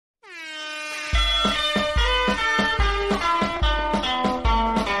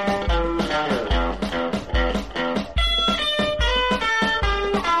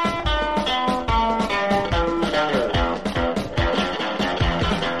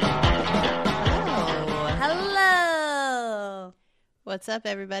What's up,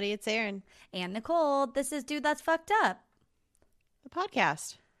 everybody? It's Erin. And Nicole. This is Dude That's Fucked Up. The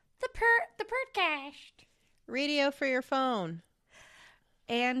podcast. The podcast. Radio for your phone.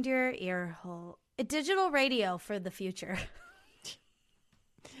 And your ear hole. A digital radio for the future.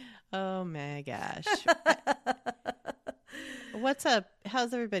 Oh my gosh. What's up?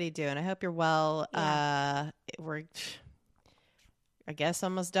 How's everybody doing? I hope you're well. Yeah. We're, I guess,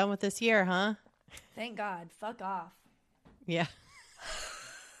 almost done with this year, huh? Thank God. Fuck off. Yeah.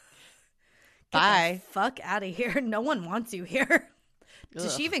 Get Bye. the fuck out of here. No one wants you here.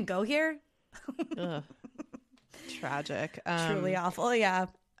 Did she even go here? Ugh. Tragic. Truly awful. Yeah.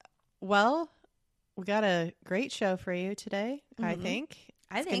 Well, we got a great show for you today. I think.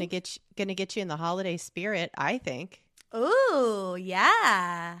 It's gonna get you in the holiday spirit. I think. Ooh,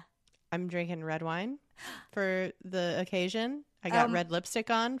 yeah. I'm drinking red wine for the occasion. I got red lipstick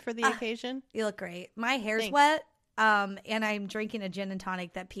on for the occasion. You look great. My hair's Thanks. wet. And I'm drinking a gin and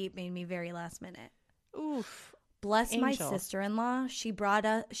tonic that Pete made me very last minute. Oof. Bless my Angel. sister-in-law.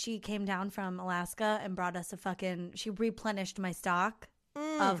 She came down from Alaska and brought us she replenished my stock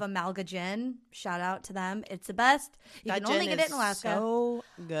of Amalga gin. Shout out to them. It's the best. You That can only gin get it is in Alaska. So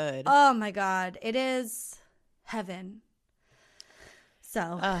good. Oh my God. It is heaven.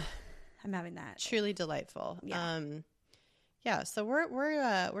 So I'm having that. Truly delightful. Yeah. Yeah. So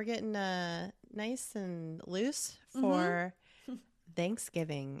we're getting nice and loose for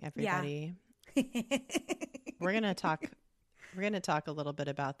Thanksgiving, everybody. We're gonna talk a little bit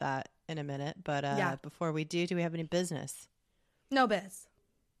about that in a minute, but before we do we have any business? No biz.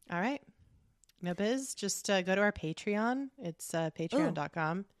 All right. No biz. Just go to our Patreon. It's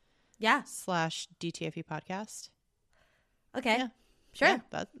patreon.com Yeah. /DTFU podcast. Okay. Yeah. Sure. Yeah,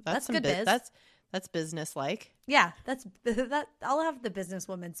 that's some good biz. That's business like. Yeah. That. I'll have the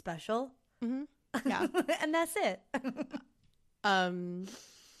businesswoman special. Yeah. And that's it.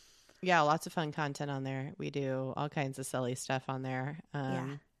 Yeah, lots of fun content on there. We do all kinds of silly stuff on there.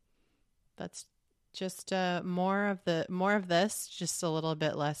 That's just more of this, just a little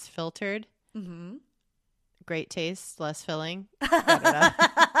bit less filtered. Mm-hmm. Great taste, less filling.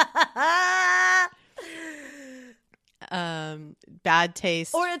 Bad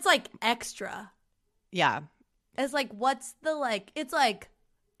taste, Or it's like extra. yeah. It's like, what's the like? It's like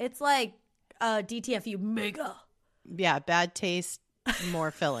DTFU mega. Yeah, bad taste,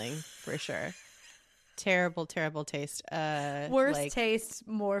 more filling for sure. Terrible taste. Worse taste,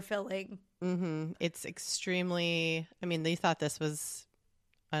 more filling. Mm-hmm. It's extremely. I mean, they thought this was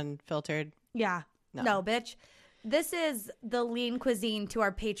unfiltered. Yeah. No, bitch. This is the lean cuisine to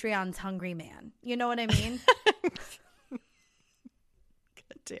our Patreon's hungry man. You know what I mean? God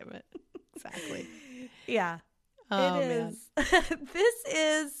damn it! Exactly. Yeah. Oh, it man. is.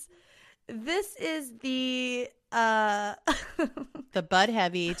 This is the The Bud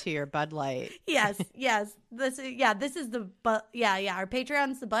Heavy to your Bud Light. yes. This is the our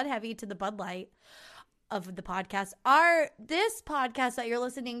Patreon's the Bud Heavy to the Bud Light of the podcast. This podcast that you're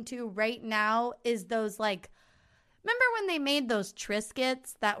listening to right now is those like, remember when they made those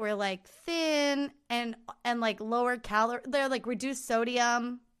Triscuits that were like thin and like lower calorie, they're like reduced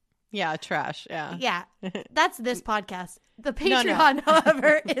sodium. Yeah, trash. Yeah. Yeah, that's this podcast. The Patreon,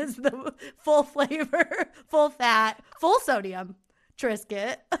 however, is the full flavor, full fat, full sodium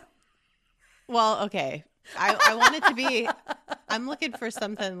Triscuit. Well, I want it to be. I'm looking for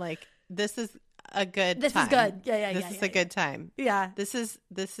something like this is a good. This time. is good. Yeah. This is a good time. Yeah. This is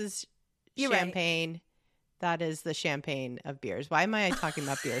You're champagne. Right. That is the champagne of beers. Why am I talking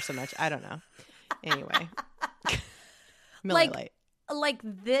about beer so much? I don't know. Anyway, Miller Lite. Like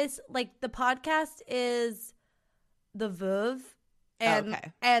this, like the podcast is the Veuve, and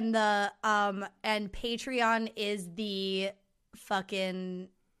the and Patreon is the fucking,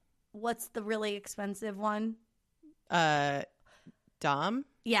 what's the really expensive one? Dom.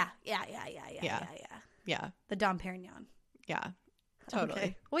 Yeah. Yeah. The Dom Perignon. Yeah. Totally.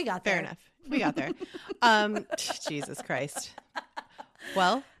 Okay. We got there. Fair enough. We got there. Jesus Christ.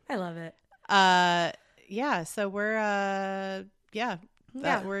 Well, I love it. Yeah. So we're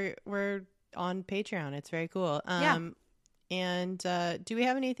we're on Patreon. It's very cool. And do we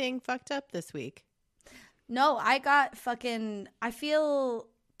have anything fucked up this week? No, I feel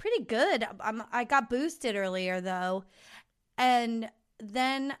pretty good. I got boosted earlier though, and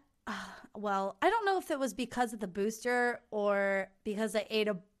then well, I don't know if it was because of the booster or because I ate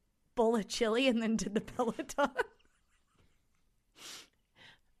a bowl of chili and then did the Peloton.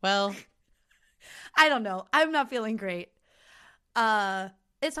 Well, I don't know. I'm not feeling great.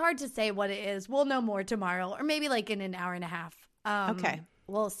 It's hard to say what it is. We'll know more tomorrow or maybe like in an hour and a half. Okay.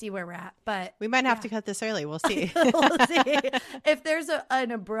 we'll see where we're at. But we might have to cut this early. We'll see. We'll see. If there's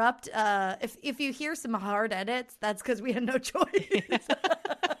an abrupt, if you hear some hard edits, that's because we had no choice.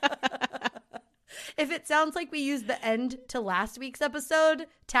 If it sounds like we used the end to last week's episode,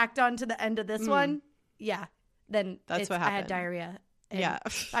 tacked on to the end of this one, then that's what happened. I had diarrhea. Yeah.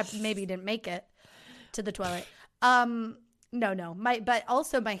 I maybe didn't make it to the toilet. No. But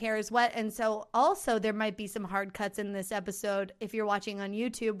also my hair is wet. And so also there might be some hard cuts in this episode if you're watching on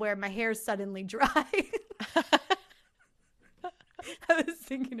YouTube where my hair is suddenly dry. I was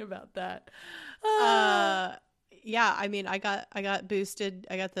thinking about that. Yeah, I mean, I got boosted.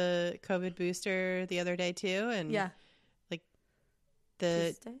 I got the COVID booster the other day too, and like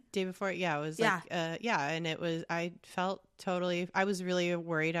the day before, it was like, and it was. I felt totally. I was really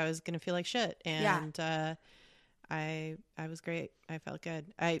worried I was gonna feel like shit, and I was great. I felt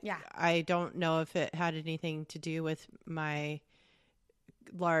good. I don't know if it had anything to do with my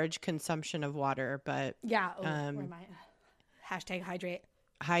large consumption of water, but where am I? Hashtag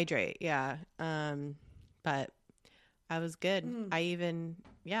hydrate. Yeah. But I was good.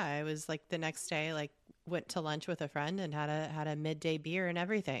 I was like the next day, like went to lunch with a friend and had a midday beer and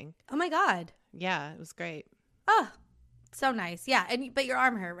everything. Oh my God. Yeah, it was great. Oh, so nice. Yeah. But your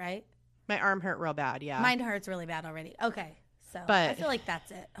arm hurt, right? My arm hurt real bad. Yeah. Mine hurts really bad already. Okay. So I feel like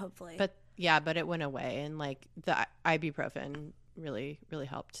that's it, hopefully. But it went away, and like the ibuprofen really, really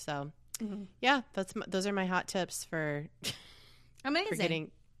helped. So those are my hot tips for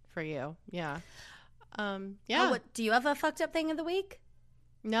amazing for you. Yeah. Do you have a fucked up thing of the week?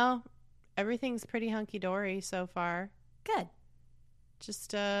 No, everything's pretty hunky dory so far. Good.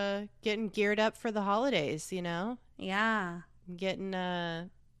 Just getting geared up for the holidays, you know? Yeah.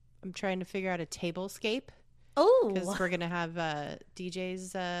 I'm trying to figure out a tablescape. Oh. Because we're going to have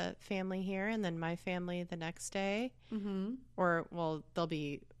DJ's family here and then my family the next day. Mm-hmm. They'll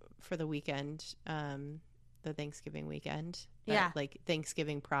be for the weekend, the Thanksgiving weekend. But like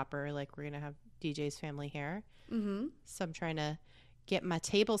Thanksgiving proper, like we're going to have DJ's family here. Mm-hmm. So I'm trying to get my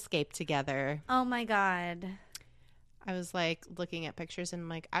tablescape together. Oh my God. I was like looking at pictures and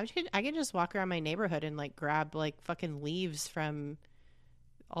like I could just walk around my neighborhood and like grab like fucking leaves from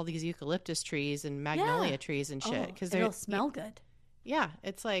all these eucalyptus trees and magnolia trees and shit because it'll smell good. Yeah,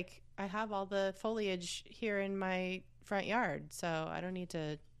 it's like I have all the foliage here in my front yard, so I don't need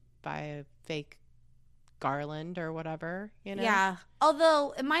to buy a fake garland or whatever, you know? Yeah.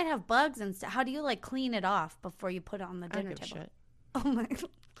 Although it might have bugs and stuff. How do you like clean it off before you put it on the dinner table? Shit. Oh my God.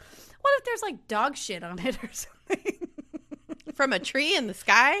 What if there's like dog shit on it or something? From a tree in the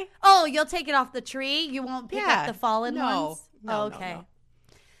sky? Oh, you'll take it off the tree? You won't pick up the fallen ones? No, okay.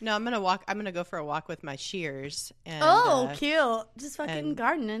 No, I'm gonna go for a walk with my shears. And, cute. Just fucking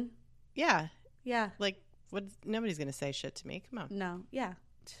gardening. Yeah. Yeah. Like, nobody's gonna say shit to me. Come on. No. Yeah.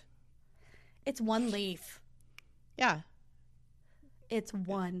 It's one leaf. Yeah. It's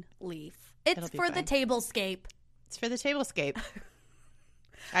one leaf. It's for fine. the tablescape. It's for the tablescape.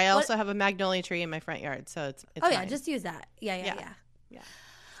 I also have a magnolia tree in my front yard, so it's fine. Yeah, just use that. Yeah.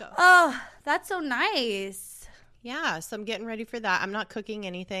 So. Oh, that's so nice. Yeah, so I'm getting ready for that. I'm not cooking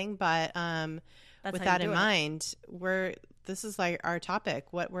anything, but with that in mind, this is like our topic.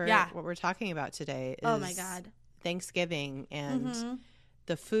 What we're talking about today is oh my God, Thanksgiving and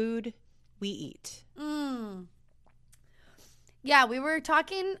the food we eat. Yeah, we were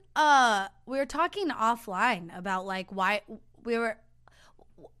talking offline about like why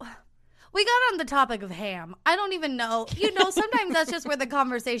we got on the topic of ham. I don't even know. You know, sometimes that's just where the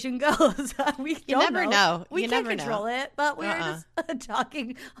conversation goes. We never know. We can't control it, but we were just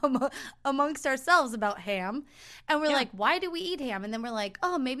talking amongst ourselves about ham. And we're like, why do we eat ham? And then we're like,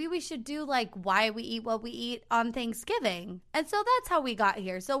 oh, maybe we should do like why we eat what we eat on Thanksgiving. And so that's how we got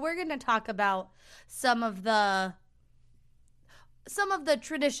here. So we're going to talk about some of the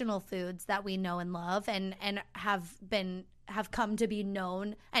traditional foods that we know and love and have come to be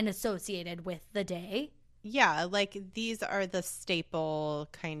known and associated with the day. Yeah, like these are the staple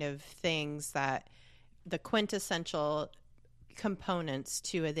kind of things that the quintessential components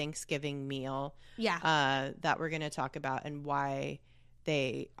to a Thanksgiving meal. Yeah. That we're going to talk about and why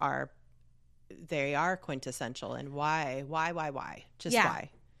they are quintessential and why. Just why.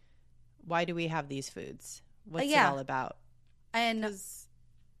 Why do we have these foods? What's it all about? And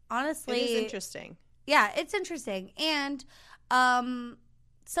honestly, it is interesting. Yeah, it's interesting. And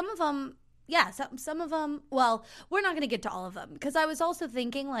some of them, some of them, well, we're not going to get to all of them because I was also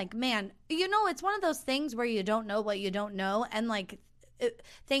thinking like, man, you know, it's one of those things where you don't know what you don't know. And like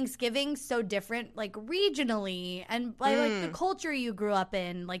Thanksgiving's so different, like regionally and by like the culture you grew up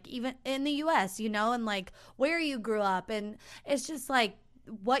in, like even in the US, you know, and like where you grew up. And it's just like,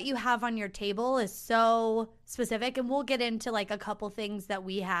 what you have on your table is so specific, and we'll get into like a couple things that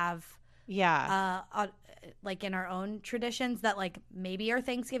we have like in our own traditions that like maybe are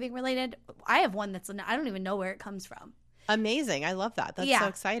Thanksgiving related. I have one that's I don't even know where it comes from. Amazing. I love that. That's so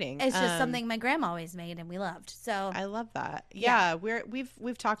exciting. It's just something my grandma always made and we loved. So I love that. Yeah,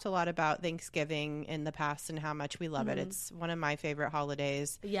 we've talked a lot about Thanksgiving in the past and how much we love it. It's one of my favorite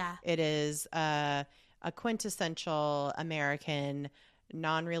holidays. Yeah. It is a quintessential American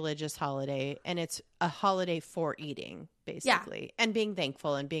non-religious holiday, and it's a holiday for eating basically, and being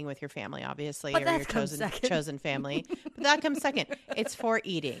thankful and being with your family, obviously, but or your chosen family. But that comes second. It's for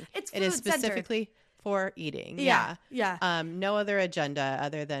eating. It is specifically for eating. Yeah. No other agenda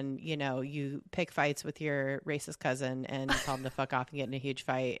other than, you know, you pick fights with your racist cousin and tell them to fuck off and get in a huge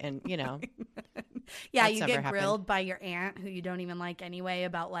fight. And, you know. Yeah, you get grilled by your aunt who you don't even like anyway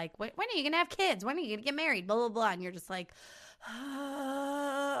about like, when are you going to have kids? When are you going to get married? Blah, blah, blah. And you're just like,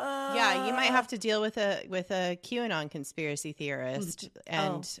 yeah, you might have to deal with a QAnon conspiracy theorist,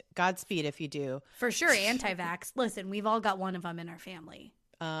 and Godspeed if you do. For sure, anti-vax. Listen, we've all got one of them in our family.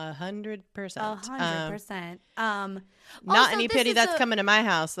 100%. 100%. Not any pity that's coming to my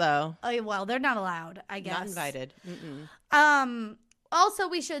house, though. Well, they're not allowed, I guess. Not invited. Mm-mm. Also,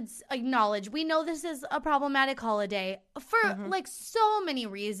 we should acknowledge, we know this is a problematic holiday for like so many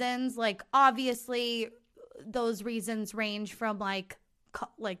reasons. Like, obviously, those reasons range from like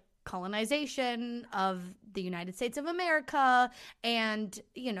colonization of the United States of America, and,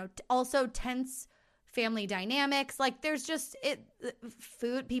 you know, also tense family dynamics. Like, there's just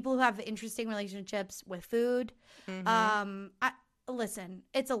food, people who have interesting relationships with food. Listen,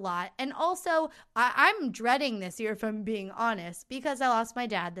 it's a lot. And also, I'm dreading this year, if I'm being honest, because I lost my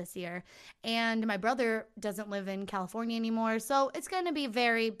dad this year and my brother doesn't live in California anymore. So it's going to be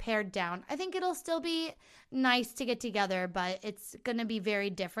very pared down. I think it'll still be nice to get together, but it's going to be very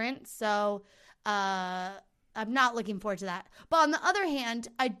different. So I'm not looking forward to that. But on the other hand,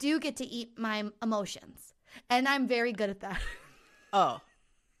 I do get to eat my emotions, and I'm very good at that. Oh,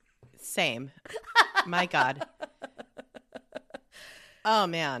 same. My God. Oh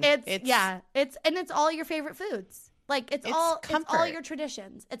man, it's all your favorite foods. Like it's all your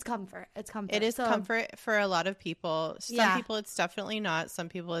traditions. It's comfort. It is comfort for a lot of people. Some people it's definitely not. Some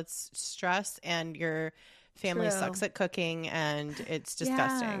people it's stress, and your family sucks at cooking, and it's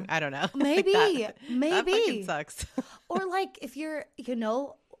disgusting. Yeah. I don't know. Maybe, that fucking sucks. Or like if you're, you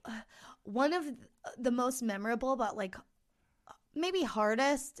know, one of the most memorable, but like maybe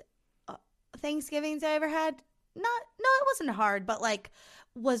hardest Thanksgivings I ever had. No, it wasn't hard, but like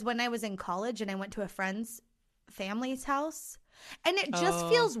was when I was in college and I went to a friend's family's house, and it just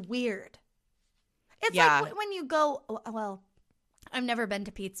feels weird. It's like when you go, well, I've never been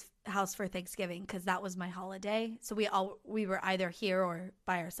to Pete's house for Thanksgiving because that was my holiday. So we were either here or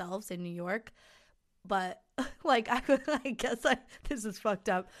by ourselves in New York. But like I guess this is fucked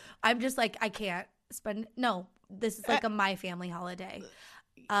up. I'm just like, I can't spend. No, this is like my family holiday.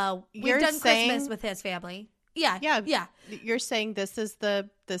 We've done Christmas with his family. Yeah. You're saying this is the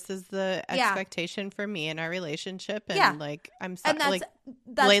expectation for me in our relationship, and like I'm sorry, like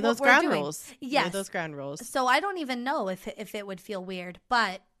lay those ground rules. Yes, lay those ground rules. So I don't even know if it would feel weird,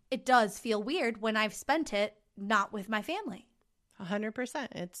 but it does feel weird when I've spent it not with my family. 100%.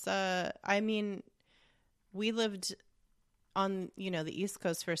 It's I mean, we lived on the East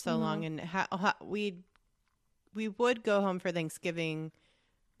Coast for so long, and we would go home for Thanksgiving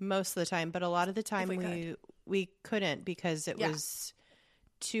most of the time, but a lot of the time we couldn't because it was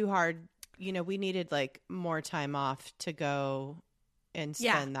too hard. You know, we needed like more time off to go and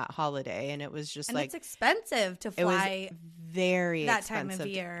spend that holiday, and it was just and like it's expensive to fly. It was very that expensive. Time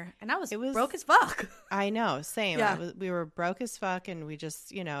of year, and I was broke as fuck. I know, same. Yeah. We were broke as fuck, and we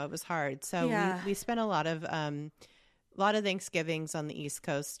just it was hard. So we spent a lot of Thanksgivings on the East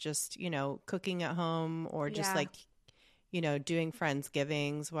Coast, just cooking at home or just like doing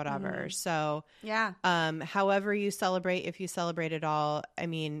Friendsgivings, whatever. So, however you celebrate, if you celebrate at all, I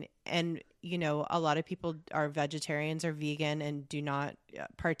mean, and, a lot of people are vegetarians or vegan and do not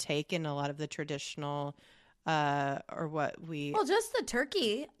partake in a lot of the traditional, well, just the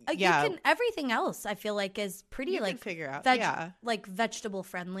turkey. Everything else I feel like is pretty you like figure out. Like vegetable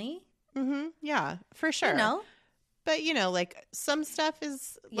friendly. Mm-hmm. Yeah, for sure. But like some stuff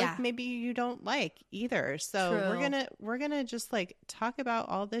is like maybe you don't like either. So we're gonna just like talk about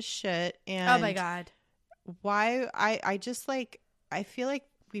all this shit and oh my God, why I just like I feel like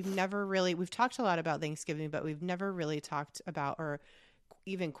we've talked a lot about Thanksgiving, but we've never really talked about or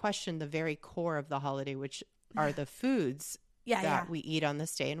even questioned the very core of the holiday, which are the foods that we eat on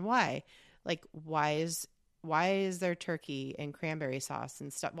this day and why. Like, why is why is there turkey and cranberry sauce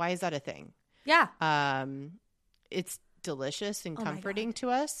and stuff? Why is that a thing? Yeah. It's delicious and Oh my comforting God. to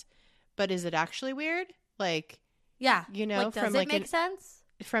us, but is it actually weird? Like, Yeah. you know, Like, does from it like make sense?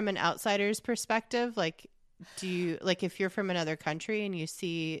 from an outsider's perspective, like, do you, like, if you're from another country and you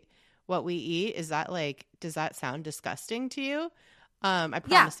see what we eat, is that like, does that sound disgusting to you? I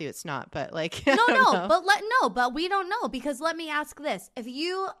promise you it's not, but like, I don't know. But we don't know, because let me ask this. If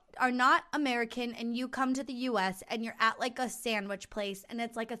you are not American and you come to the US and you're at like a sandwich place and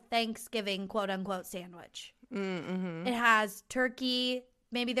it's like a Thanksgiving quote unquote sandwich. Mm-hmm. It has turkey,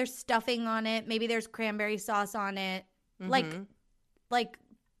 maybe there's stuffing on it, maybe there's cranberry sauce on it. Mm-hmm. Like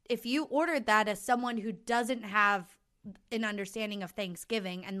if you ordered that as someone who doesn't have an understanding of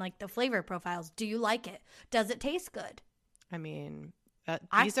Thanksgiving and like the flavor profiles, do you like it? Does it taste good? I mean,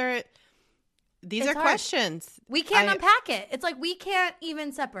 these are hard. questions. We can't unpack it. It's like we can't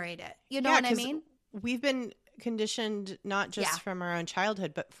even separate it. You know what I mean? We've been conditioned not just from our own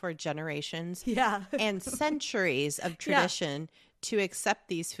childhood, but for generations and centuries of tradition to accept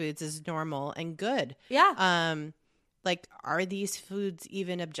these foods as normal and good. Yeah. Like, are these foods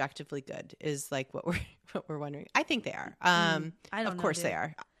even objectively good? Is like what we're wondering. I think they are. I don't know. Of course they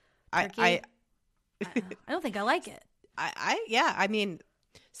are. I don't think I like it. I mean,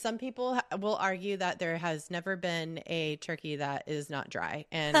 some people will argue that there has never been a turkey that is not dry,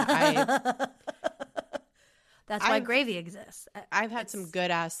 and that's why gravy exists. I've had some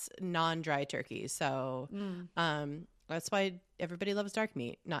good ass non-dry turkeys, so that's why everybody loves dark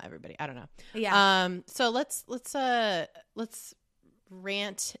meat. Not everybody, I don't know. Yeah. So let's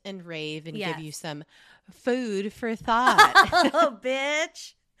rant and rave and give you some food for thought. Oh,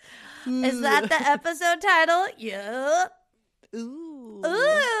 bitch. Is that the episode title? Yep.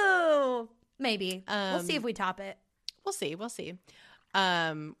 Ooh. Maybe. We'll see if we top it. We'll see.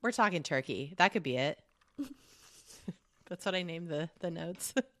 We're talking turkey. That could be it. That's what I named the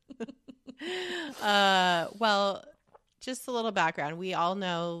notes. Well, just a little background. We all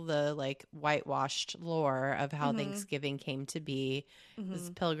know the like whitewashed lore of how Thanksgiving came to be.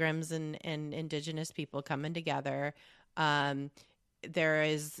 As pilgrims and indigenous people coming together. There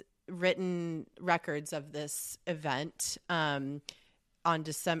is written records of this event on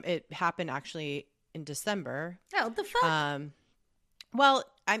December. It happened actually in December. Oh, what the fuck? Well,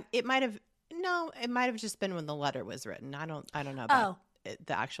 it might have just been when the letter was written. I don't know about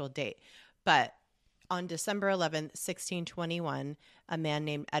the actual date, but on December 11th, 1621, a man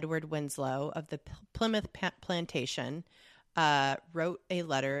named Edward Winslow of the Plymouth Plantation wrote a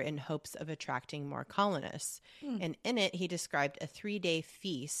letter in hopes of attracting more colonists. And in it, he described a 3-day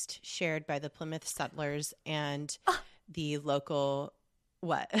feast shared by the Plymouth settlers and the local,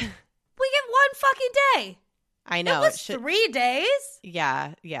 what? We get one fucking day. I know. It was 3 days?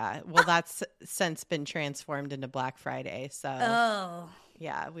 Yeah. Well, that's since been transformed into Black Friday. So,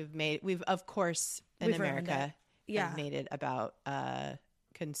 yeah, we've of course, in America, have made it about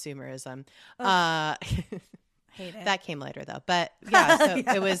consumerism. Hate it. That came later though, but yeah, so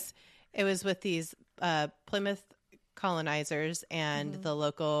it was with these Plymouth colonizers and the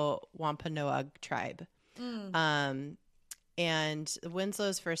local Wampanoag tribe. And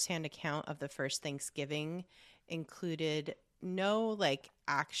Winslow's firsthand account of the first Thanksgiving included no like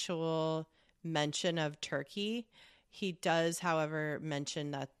actual mention of turkey. He does, however,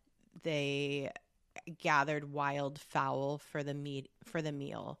 mention that they gathered wild fowl for the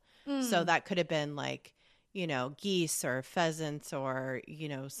meal. So that could have been like, you know, geese or pheasants or, you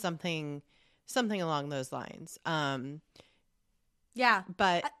know, something along those lines. Yeah.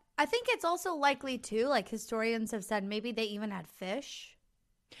 But I think it's also likely too, like historians have said, maybe they even had fish.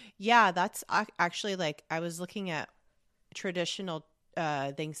 Yeah, that's actually like I was looking at traditional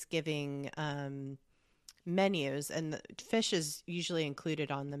Thanksgiving menus, and the fish is usually included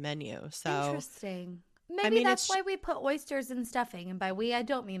on the menu. So interesting. Maybe that's why we put oysters in stuffing, and by we I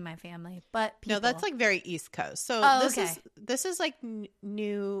don't mean my family, but people. No, that's like very East Coast. So this is like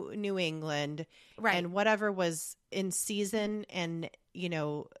New England, right? And whatever was in season, and you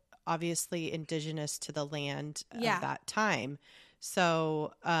know, obviously indigenous to the land of that time.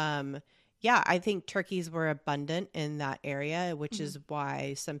 So, yeah, I think turkeys were abundant in that area, which is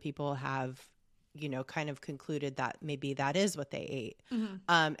why some people have, you know, kind of concluded that maybe that is what they ate.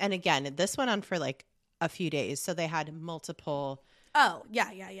 And again, this went on for like a few days. So they had multiple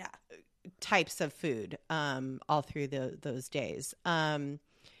types of food all through those days.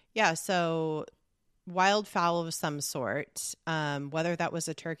 So wild fowl of some sort, whether that was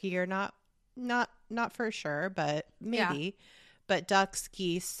a turkey or not for sure, but maybe. Yeah. But ducks,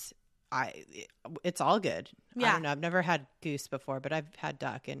 geese, it's all good. I don't know. I've never had goose before, but I've had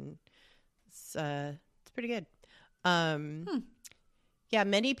duck, and it's pretty good. Yeah,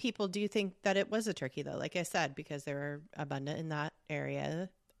 many people do think that it was a turkey, though, like I said, because they were abundant in that area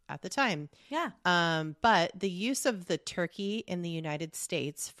at the time. Yeah. But the use of the turkey in the United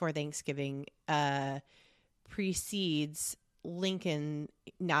States for Thanksgiving precedes Lincoln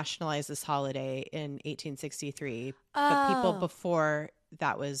nationalized this holiday in 1863. But people before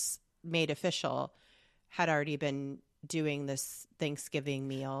that was made official had already been doing this Thanksgiving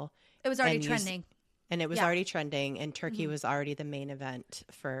meal. It was already trending. And it was already trending, and turkey was already the main event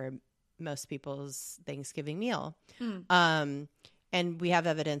for most people's Thanksgiving meal. And we have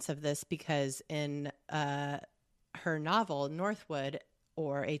evidence of this because in her novel, Northwood,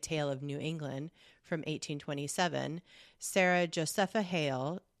 or A Tale of New England from 1827, Sarah Josepha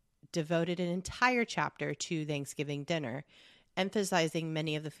Hale devoted an entire chapter to Thanksgiving dinner, emphasizing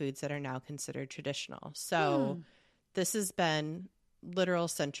many of the foods that are now considered traditional. So this has been literal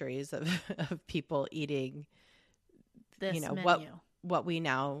centuries of people eating this menu. what we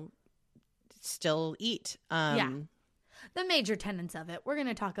now still eat. The major tenets of it. We're going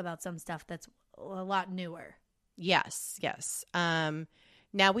to talk about some stuff that's a lot newer. Yes.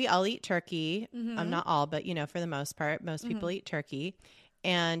 Now we all eat turkey. Not all, but for the most part, most people eat turkey.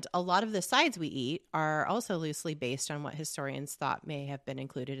 And a lot of the sides we eat are also loosely based on what historians thought may have been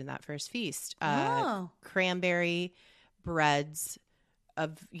included in that first feast. Cranberry, breads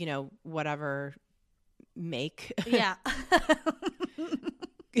of, whatever make. Yeah.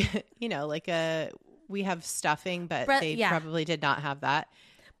 We have stuffing, but they probably did not have that.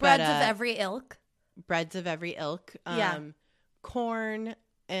 Breads of every ilk. Breads of every ilk. Corn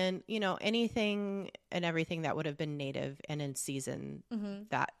and, anything and everything that would have been native and in season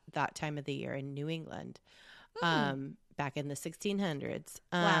that time of the year in New England back in the 1600s.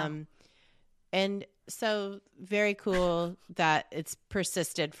 Wow. And so very cool that it's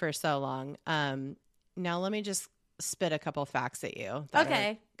persisted for so long. Now let me just spit a couple facts at you. That okay.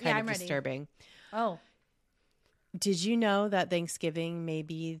 Are kind I'm of disturbing. Ready. Oh. Did you know that Thanksgiving may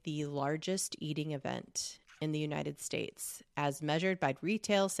be the largest eating event in the United States, as measured by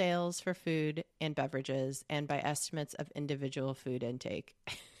retail sales for food and beverages and by estimates of individual food intake?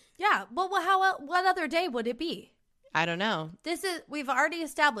 Yeah. Well, what other day would it be? I don't know. We've already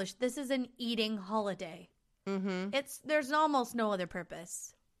established this is an eating holiday. There's almost no other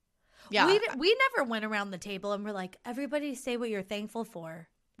purpose. Yeah. We never went around the table and we're like, everybody say what you're thankful for.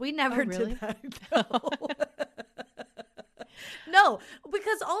 We never did that. No,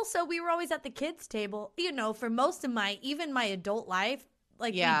 because also we were always at the kids' table, for most of even my adult life,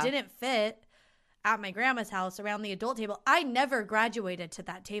 we didn't fit at my grandma's house around the adult table. I never graduated to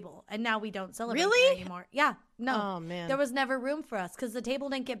that table, and now we don't celebrate there anymore. Yeah, no. Oh, man. There was never room for us because the table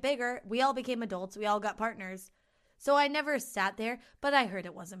didn't get bigger. We all became adults. We all got partners. So I never sat there, but I heard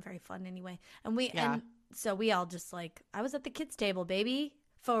it wasn't very fun anyway. And so we all just I was at the kids' table, baby,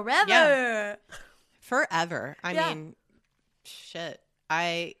 forever. Yeah. Forever. I mean, shit.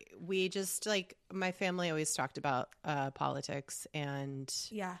 We just my family always talked about politics and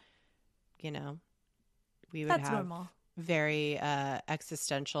we would have normal. Very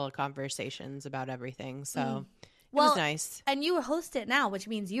existential conversations about everything. So it was nice. And you host it now, which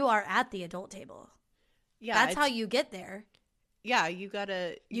means you are at the adult table. Yeah, that's how you get there. Yeah, you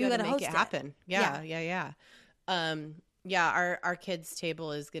gotta make it happen. Yeah. Our kids'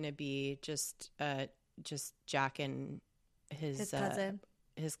 table is gonna be just Jack and his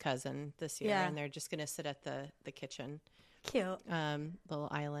cousin this year, and they're just gonna sit at the kitchen. Cute. Little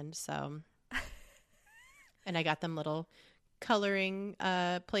island. So, and I got them little coloring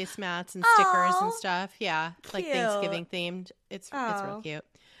placemats and stickers and stuff. Yeah, cute. Thanksgiving themed. It's real cute.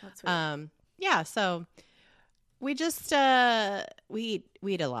 That's sweet. Yeah. So we just we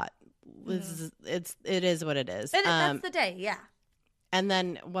eat a lot. It is what it is. That's the day. Yeah. And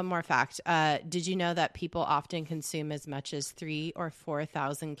then one more fact. Did you know that people often consume as much as 3,000 or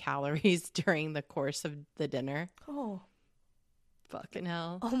 4,000 calories during the course of the dinner? Oh. Fucking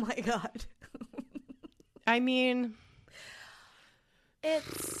hell. Oh, my God. I mean.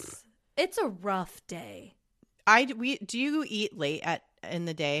 It's a rough day. Do you eat late in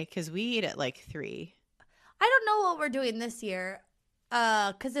the day? Because we eat at 3. I don't know what we're doing this year.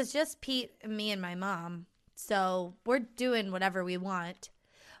 Because it's just Pete and me and my mom. So we're doing whatever we want,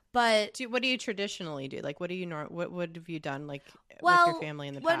 but what do you traditionally do? What do you what have you done with your family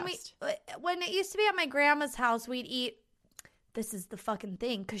in the past? When it used to be at my grandma's house, we'd eat. This is the fucking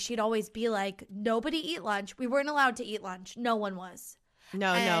thing because she'd always be like, "Nobody eat lunch." We weren't allowed to eat lunch. No one was.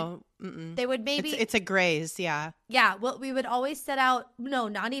 No. Mm-mm. They would maybe. It's a graze, yeah. Yeah. Well, we would always set out. No,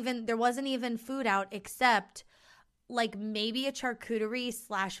 not even. There wasn't even food out except like maybe a charcuterie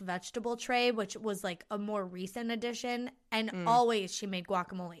 / vegetable tray, which was like a more recent addition. And always she made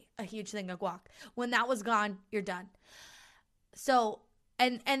guacamole, a huge thing of guac. When that was gone, you're done. So,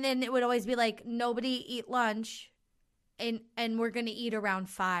 and then it would always be like, nobody eat lunch. And we're going to eat around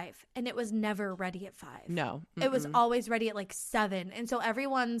 5. And it was never ready at 5. No. It was always ready at like 7. And so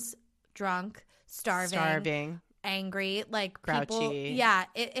everyone's drunk, starving, angry, like grouchy. People, yeah.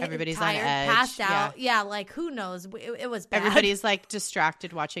 Everybody's tired, on edge. passed out. Yeah, like who knows? It was bad. Everybody's like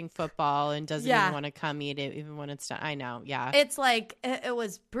distracted watching football and doesn't even want to come eat it even when it's done. I know. Yeah. It's like, it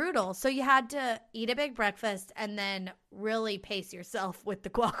was brutal. So you had to eat a big breakfast and then really pace yourself with the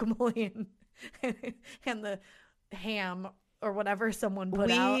guacamole and the ham or whatever someone put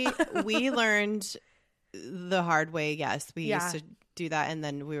out. We learned the hard way. Yes, we used to do that, and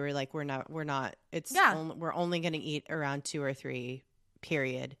then we were like, we're not. We're only going to eat around 2 or 3,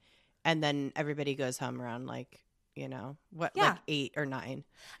 period, and then everybody goes home around like like 8 or 9. And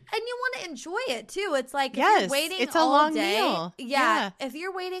you want to enjoy it too. It's like, yes, if you're waiting it's a all long day, meal. Yeah, if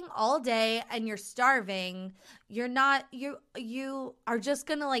you're waiting all day and you're starving, you're not you are just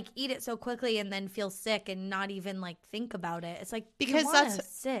gonna like eat it so quickly and then feel sick and not even like think about it. It's like, because you that's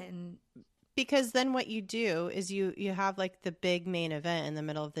sit and. Because then what you do is you have like the big main event in the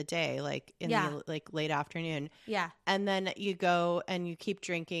middle of the day, like in the like late afternoon. Yeah. And then you go and you keep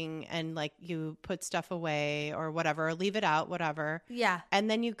drinking and like you put stuff away or whatever, or leave it out, whatever. Yeah. And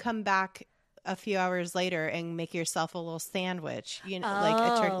then you come back a few hours later and make yourself a little sandwich,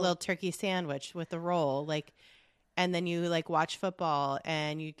 like a little turkey sandwich with a roll, like. And then you like watch football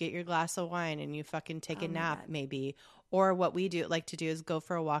and you get your glass of wine and you fucking take a nap maybe. Or what we like to do is go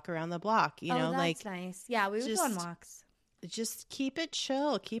for a walk around the block, that's like nice. Yeah, we would go on walks. Just keep it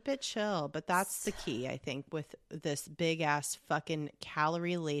chill. But that's the key, I think, with this big ass fucking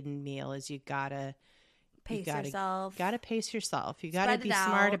calorie laden meal is you gotta pace yourself. Gotta pace yourself. You gotta be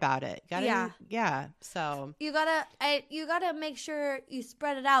smart about it. So you gotta make sure you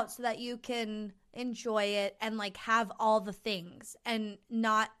spread it out so that you can enjoy it and like have all the things and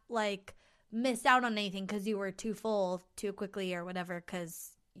not like miss out on anything because you were too full too quickly or whatever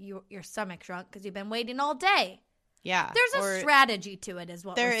because your stomach shrunk because you've been waiting all day. Yeah, there's a strategy to it, is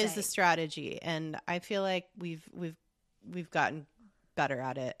what there we're saying. is a strategy, and I feel like we've gotten better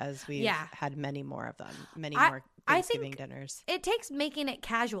at it as we've had many more of them, more Thanksgiving dinners. It takes making it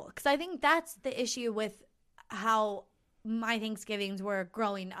casual because I think that's the issue with how my Thanksgivings were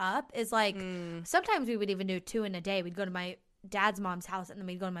growing up. Is like sometimes we would even do 2 in a day. We'd go to my dad's mom's house and then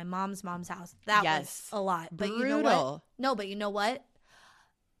we'd go to my mom's house. That was a lot. But brutal. You know what? No, but you know what?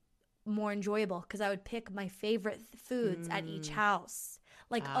 More enjoyable because I would pick my favorite foods at each house.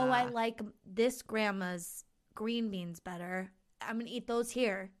 Like, I like this grandma's green beans better. I'm going to eat those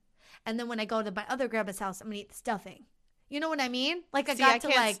here. And then when I go to my other grandma's house, I'm going to eat the stuffing. You know what I mean? Like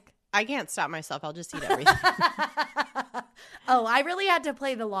I can't stop myself. I'll just eat everything. I really had to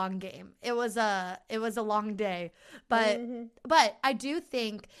play the long game. It was a long day, but I do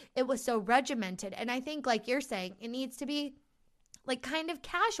think it was so regimented, and I think like you're saying, it needs to be like kind of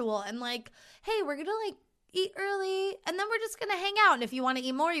casual and like, hey, we're gonna like eat early, and then we're just gonna hang out, and if you want to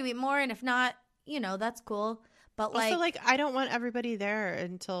eat more, you eat more, and if not, that's cool. But also, like I don't want everybody there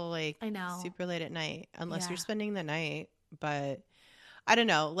until like I know super late at night, unless you're spending the night, but. I don't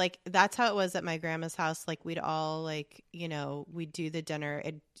know. Like, that's how it was at my grandma's house. Like, we'd all, like, we'd do the dinner.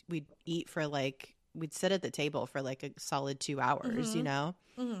 And we'd eat for, like, we'd sit at the table for, like, a solid 2 hours,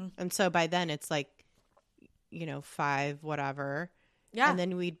 Mm-hmm. And so by then it's, like, 5, whatever. Yeah. And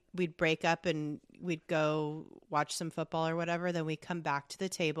then we'd break up and we'd go watch some football or whatever. Then we'd come back to the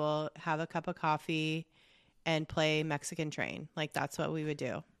table, have a cup of coffee, and play Mexican Train. Like, that's what we would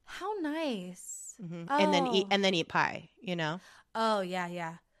do. How nice. Mm-hmm. Oh. And then eat pie, Oh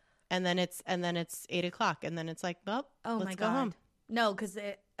yeah. And then it's 8:00, and then it's like, well, let's go home. No, because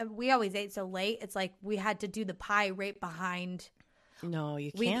we always ate so late. It's like we had to do the pie right behind. No,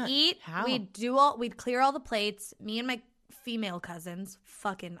 you can't. We'd eat. How? We'd clear all the plates. Me and my female cousins.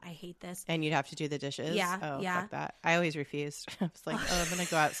 Fucking, I hate this. And you'd have to do the dishes. Yeah, oh, yeah. Fuck that. I always refused. I was like, I'm gonna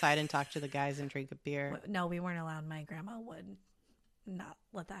go outside and talk to the guys and drink a beer. No, we weren't allowed. My grandma would not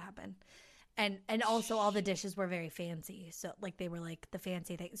let that happen. And also all the dishes were very fancy. So like they were like the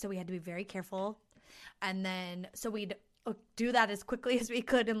fancy thing. So we had to be very careful. And then so we'd do that as quickly as we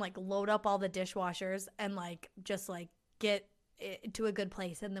could and like load up all the dishwashers and like just like get it to a good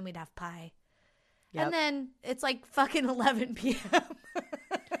place. And then we'd have pie. Yep. And then it's like fucking 11 p.m.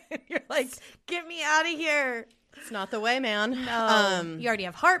 You're like, get me out of here. It's not the way, man. No, you already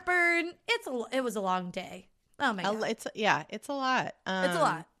have heartburn. It was a long day. Oh my God. It's a lot. It's a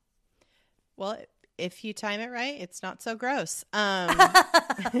lot. Well, if you time it right, it's not so gross. What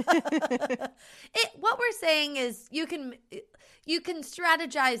we're saying is you can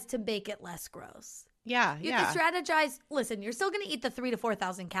strategize to make it less gross. Yeah, you can strategize. Listen, you're still going to eat the 3,000 to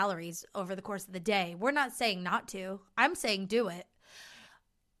 4,000 calories over the course of the day. We're not saying not to. I'm saying do it.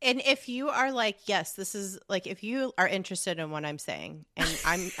 And if you are like, yes, this is like, if you are interested in what I'm saying, and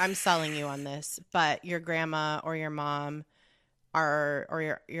I'm selling you on this, but your grandma or your mom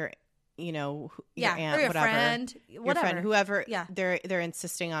or your you know, your aunt, or your whatever, friend, whoever, yeah, they're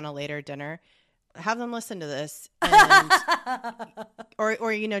insisting on a later dinner. Have them listen to this, and,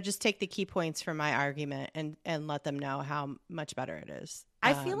 or you know, just take the key points from my argument and let them know how much better it is.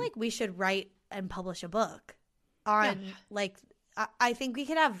 I feel like we should write and publish a book on like. I think we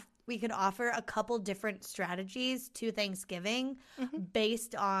could offer a couple different strategies to Thanksgiving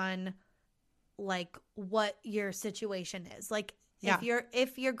based on like what your situation is. Like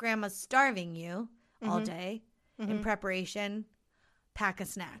if your grandma's starving you all day in preparation, pack a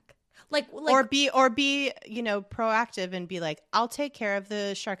snack. Like or be you know, proactive and be like, I'll take care of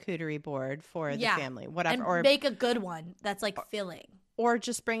the charcuterie board for the family, whatever, and or make a good one that's like filling. Or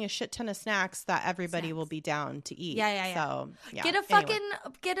just bring a shit ton of snacks that everybody will be down to eat. Yeah. So get a fucking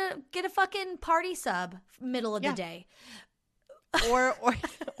get a fucking party sub middle of the day. Or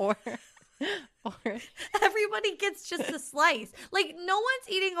everybody gets just a slice. Like no one's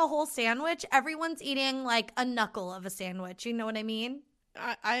eating a whole sandwich. Everyone's eating like a knuckle of a sandwich. You know what I mean?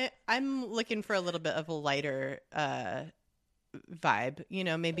 I'm looking for a little bit of a lighter vibe. You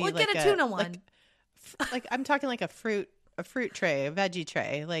know, maybe like get a tuna one. Like I'm talking like a fruit tray, a veggie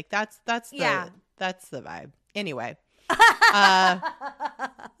tray. Like that's the vibe. Anyway,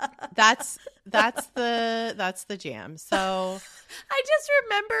 that's the jam. So I just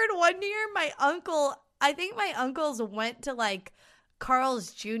remembered one year I think my uncles went to like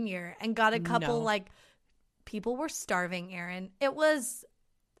Carl's Jr. and got a couple like people were starving, Aaron. It was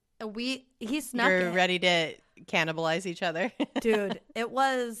he snuck You're it. ready to cannibalize each other. Dude, it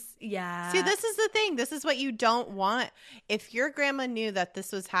was See, this is the thing. This is what you don't want. If your grandma knew that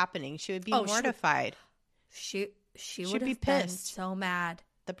this was happening, she would be mortified. She would be pissed. So mad.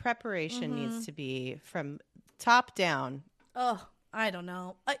 The preparation needs to be from top down. Oh, I don't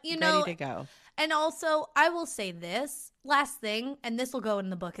know. Ready to go. And also, I will say this last thing, and this will go in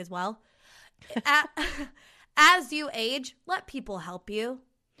the book as well. As you age, let people help you.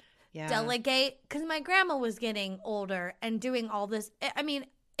 Yeah. Delegate, because my grandma was getting older and doing all this. I mean,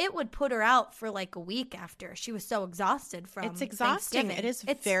 it would put her out for like a week after she was so exhausted from. It's exhausting. It's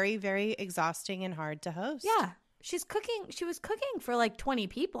very, very exhausting and hard to host. Yeah, she was cooking for like 20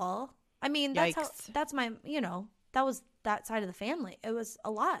 people. I mean, that's my, you know, that was that side of the family. It was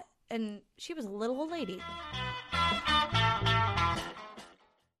a lot, and she was a little old lady.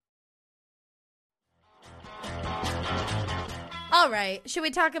 All right. Should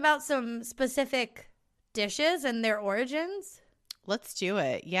we talk about some specific dishes and their origins? Let's do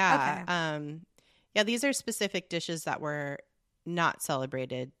it. Yeah. Okay. These are specific dishes that were not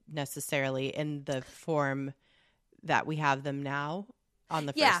celebrated necessarily in the form that we have them now on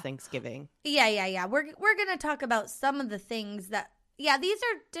the first Thanksgiving. Yeah. We're going to talk about some of the things that these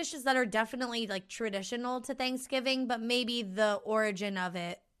are dishes that are definitely like traditional to Thanksgiving, but maybe the origin of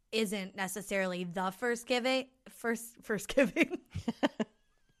it isn't necessarily the first giving.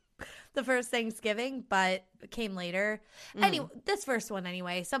 The first Thanksgiving, but came later. Anyway, this first one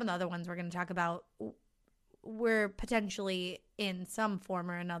anyway. Some of the other ones we're going to talk about were potentially in some form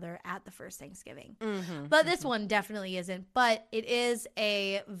or another at the first Thanksgiving. But this one definitely isn't. But it is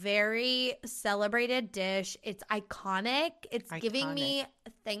a very celebrated dish. It's iconic. It's giving me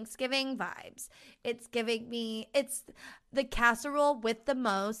Thanksgiving vibes. It's the casserole with the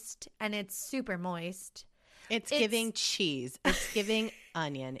most, and it's super moist. It's giving cheese. It's giving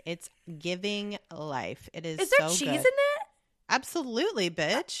onion. It's giving life. It is. Is there so cheese good. in it? Absolutely,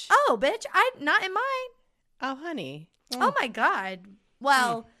 bitch. Oh, bitch! Not in mine. Oh, honey. Oh my God.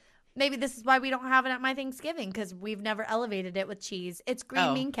 Well, maybe this is why we don't have it at my Thanksgiving, because we've never elevated it with cheese. It's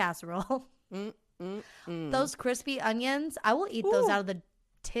green bean casserole. Those crispy onions, I will eat those out of the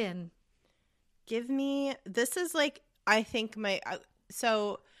tin. Give me. This is like, I think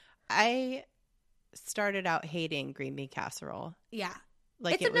I started out hating green bean casserole. Yeah.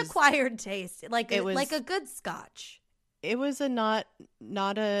 Like it's an acquired taste. Like it was like a good scotch. It was a not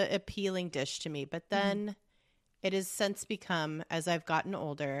a appealing dish to me, but then it has since become, as I've gotten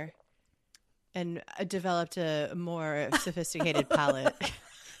older and developed a more sophisticated palate.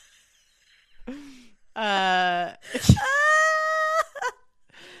 It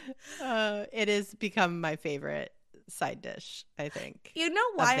has become my favorite side dish, I think. You know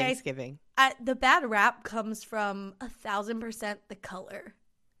why Thanksgiving. The bad rap comes from 1,000% the color.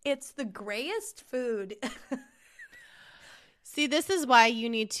 It's the grayest food. See, this is why you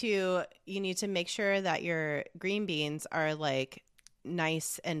need to make sure that your green beans are like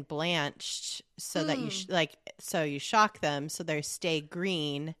nice and blanched, so that you so you shock them so they stay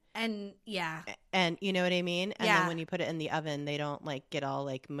green. And and you know what I mean. And yeah. then when you put it in the oven, they don't like get all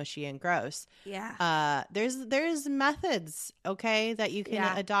like mushy and gross. Yeah. There's methods, okay, that you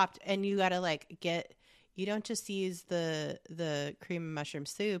can adopt, and you gotta like get. You don't just use the cream and mushroom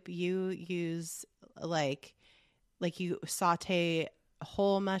soup. You use like you saute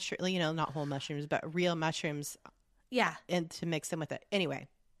whole mushroom, not whole mushrooms, but real mushrooms. Yeah. And to mix them with it. Anyway.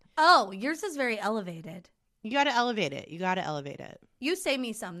 Oh, yours is very elevated. You got to elevate it. You save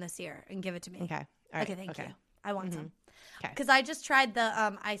me some this year and give it to me. Okay. All right. Okay, thank you. I want some. Okay. Because I just tried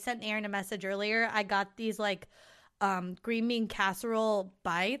I sent Aaron a message earlier. I got these like green bean casserole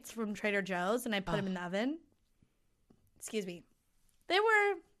bites from Trader Joe's, and I put them in the oven. Excuse me. They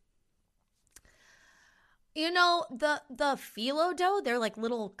were, the phyllo dough. They're like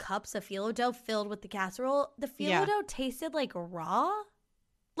little cups of phyllo dough filled with the casserole. The phyllo dough tasted like raw.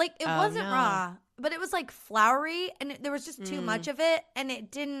 Like it wasn't raw, but it was like floury, and there was just too much of it,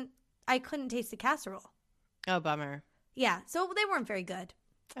 and I couldn't taste the casserole. Oh, bummer. Yeah, so they weren't very good.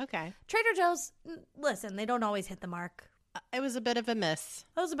 Okay. Trader Joe's, listen, they don't always hit the mark. It was a bit of a miss.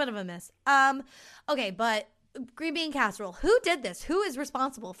 Okay, but green bean casserole. Who did this? Who is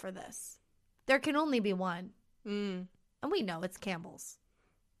responsible for this? There can only be one. And we know it's Campbell's.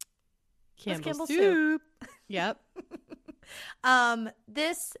 Campbell's soup. Yep.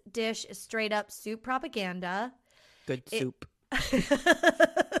 This dish is straight up soup propaganda. Good soup. Good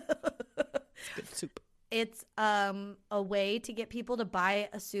soup. It's a way to get people to buy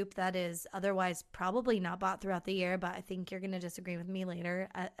a soup that is otherwise probably not bought throughout the year, but I think you're going to disagree with me later,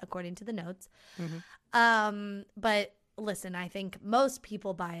 according to the notes. But listen, I think most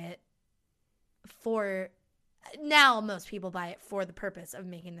people buy it for the purpose of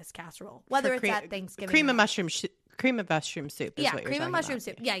making this casserole, whether it's at Thanksgiving. Cream of mushroom soup is what you're cream of mushroom about.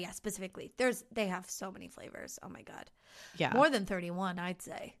 soup. Yeah, specifically. They have so many flavors. Oh my God. Yeah. More than 31, I'd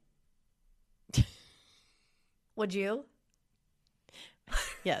say. Would you?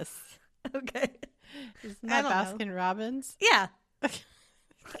 Yes. Okay. Isn't that Baskin Robbins? Yeah. I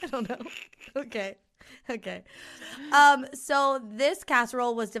don't know. Okay. So this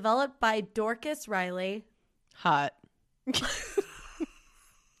casserole was developed by Dorcas Riley. Hot.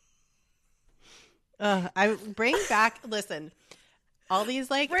 I bring back. Listen, all these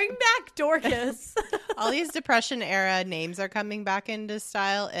bring back Dorcas. All these Depression era names are coming back into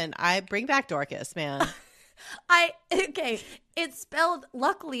style, and I bring back Dorcas, man. It's spelled,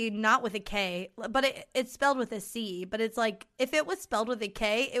 luckily not with a K, but it's spelled with a C. But it's like, if it was spelled with a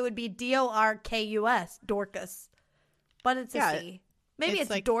K, it would be Dorkus, Dorcas. But it's a C. Maybe it's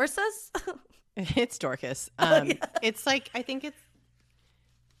like Dorsus? It's Dorcas. It's like, I think it's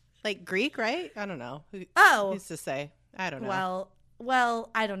like Greek, right? I don't know. Who's to say? I don't know. Well,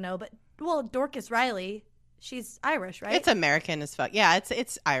 I don't know. But, Dorcas Riley, she's Irish, right? It's American as fuck. Yeah,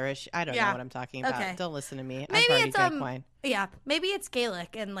 it's Irish. I don't know what I'm talking about. Okay. Don't listen to me. Maybe I've already it's drank wine. Yeah, maybe it's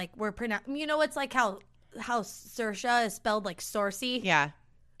Gaelic, and like we're pronouncing. It's like how Saoirse is spelled like Sorcy. Yeah.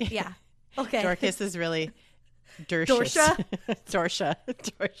 Yeah. Okay. Dorcas is really Dorsha. Dorsha.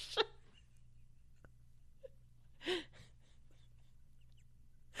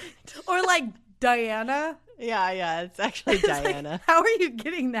 Or like Diana. Yeah, it's actually Diana. Like, how are you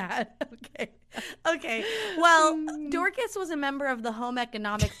getting that? Okay. Well, Dorcas was a member of the Home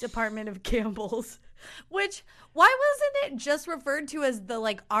Economics Department of Campbell's, which, why wasn't it just referred to as the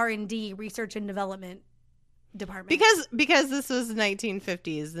like R&D, research and development department? Because this was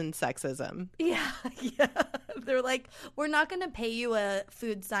 1950s and sexism. Yeah. They're like, we're not going to pay you a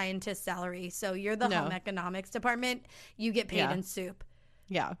food scientist salary, so you're the Home Economics Department. You get paid in soup.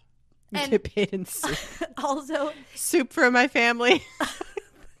 Yeah. Get paid in soup. Also, soup for my family.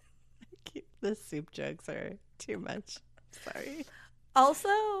 The soup jokes are too much. Sorry. Also,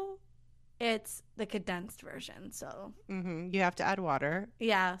 it's the condensed version, so you have to add water.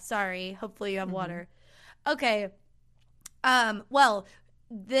 Yeah, sorry. Hopefully you have water. Okay. Well,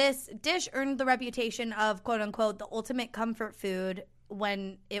 this dish earned the reputation of quote unquote the ultimate comfort food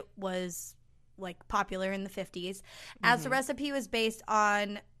when it was like popular in the 50s, as the recipe was based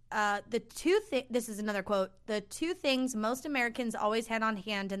on this is another quote, the two things most Americans always had on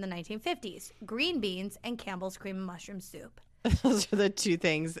hand in the 1950s: green beans and Campbell's cream and mushroom soup. Those are the two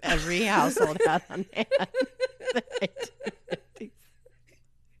things every household had on hand.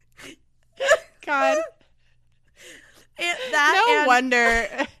 God. No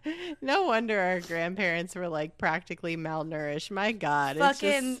wonder No wonder our grandparents were like practically malnourished. My God, it's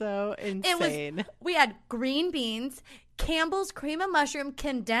just so insane. We had green beans, Campbell's cream of mushroom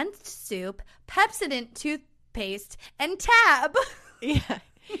condensed soup, Pepsodent toothpaste, and Tab. Yeah.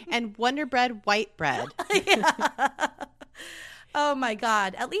 And Wonder Bread white bread. Yeah. Oh my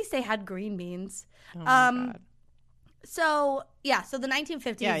God. At least they had green beans. Oh my God. So the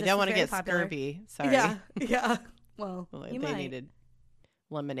 1950s. Yeah, I don't want to get popular. scurvy. Sorry. Yeah. Well, they needed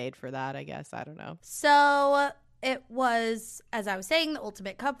lemonade for that, I guess. I don't know. So it was, as I was saying, the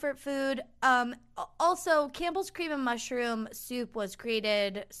ultimate comfort food. Also, Campbell's cream and mushroom soup was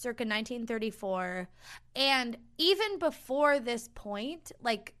created circa 1934, and even before this point,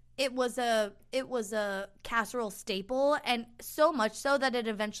 like it was a casserole staple, and so much so that it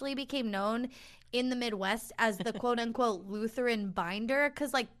eventually became known in the Midwest as the quote-unquote Lutheran binder,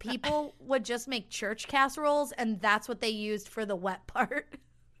 because like people would just make church casseroles and that's what they used for the wet part.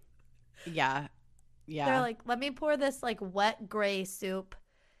 Yeah. They're like, let me pour this like wet gray soup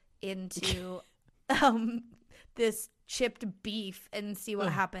into this chipped beef and see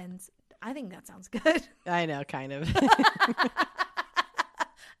what happens. I think that sounds good. I know, kind of.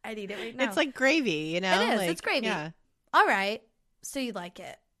 I'd eat it right now. It's like gravy, you know? It is. Like, it's gravy. Yeah. All right. So you like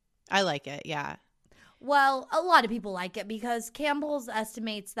it? I like it, yeah. Well, a lot of people like it because Campbell's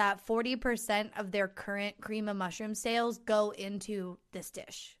estimates that 40% of their current cream of mushroom sales go into this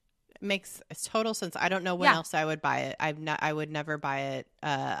dish. Makes total sense. I don't know when else I would buy it. I would never buy it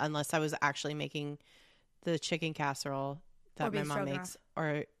unless I was actually making the chicken casserole that my mom makes,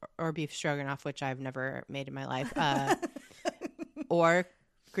 or beef stroganoff, which I've never made in my life, or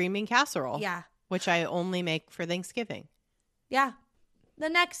green bean casserole, which I only make for Thanksgiving. Yeah. The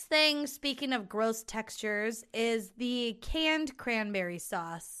next thing, speaking of gross textures, is the canned cranberry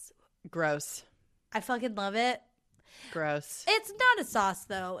sauce. Gross. I fucking love it. Gross. It's not a sauce,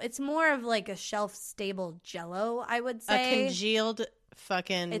 though. It's more of like a shelf-stable Jell-O, I would say. A congealed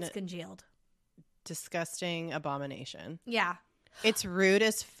fucking... It's congealed. Disgusting abomination. Yeah. It's rude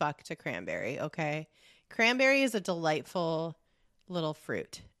as fuck to cranberry, okay? Cranberry is a delightful little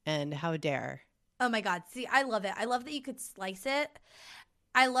fruit, and how dare. Oh, my God. See, I love it. I love that you could slice it.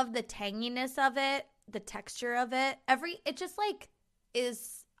 I love the tanginess of it, the texture of it. It just like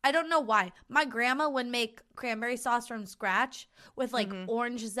is... I don't know why. My grandma would make cranberry sauce from scratch with like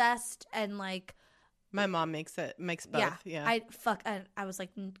orange zest and like. My mom makes both. Yeah. I was like,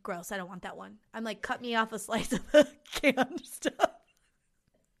 gross. I don't want that one. I'm like, cut me off a slice of the canned stuff.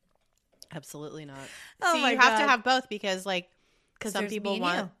 Absolutely not. Oh See, my you God. have to have both because some people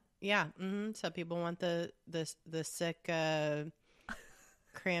want. You. Yeah. Mm-hmm, some people want the sick.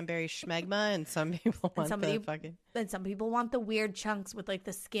 Cranberry schmegma, and some people want the fucking. And some people want the weird chunks with like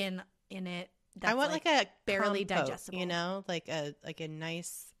the skin in it. I want like a barely compote, digestible. You know, like a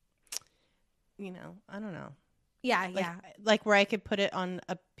nice. You know, I don't know. Yeah, Like where I could put it on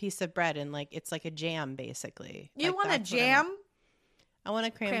a piece of bread and like it's like a jam, basically. You want a jam? I want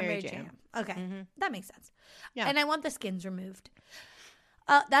a cranberry jam. Okay, that makes sense. Yeah, and I want the skins removed.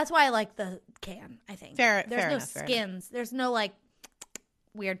 That's why I like the can. I think there's no skins. There's no like.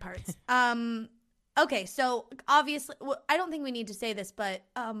 Weird parts. Okay, so obviously, I don't think we need to say this, but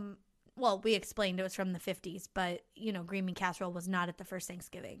we explained it was from the 50s, but green bean casserole was not at the first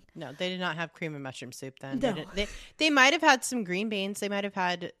Thanksgiving. No, they did not have cream and mushroom soup then. No. They might have had some green beans. They might have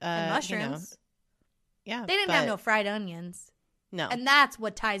had and mushrooms. Yeah, they didn't have no fried onions. No, and that's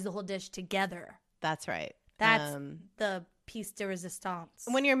what ties the whole dish together. That's right. That's the piece de resistance.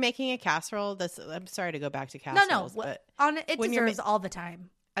 When you're making a casserole, I'm sorry to go back to casseroles. No. But it deserves all the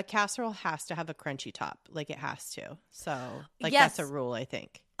time. A casserole has to have a crunchy top. Like it has to. So yes. That's a rule, I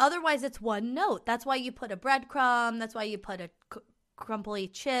think. Otherwise, it's one note. That's why you put a breadcrumb. That's why you put a crumbly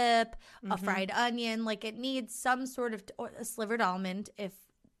chip, a fried onion. Like it needs some sort of or a slivered almond. If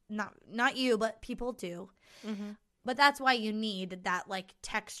not you, but people do. Mm-hmm. But that's why you need that like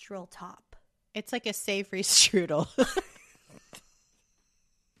textural top. It's like a savory strudel.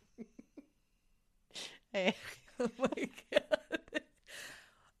 Hey. Oh my God.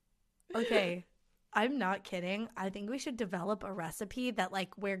 Okay. I'm not kidding. I think we should develop a recipe that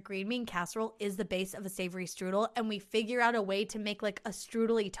like where green bean casserole is the base of a savory strudel and we figure out a way to make like a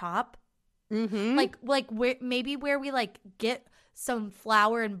strudely top. Mm-hmm. Like where we like get some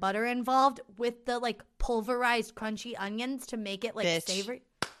flour and butter involved with the like pulverized crunchy onions to make it like savory.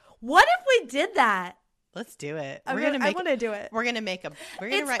 What if we did that? Let's do it. I want to do it. We're going to make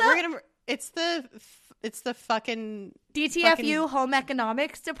it's the fucking DTFU home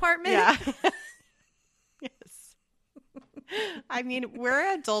economics department. Yeah. Yes. I mean,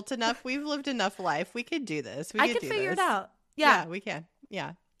 we're adult enough. We've lived enough life. We could do this. I could figure it out. Yeah, we can.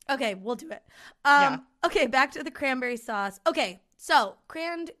 Yeah. Okay, we'll do it. Yeah. Okay, back to the cranberry sauce. Okay, so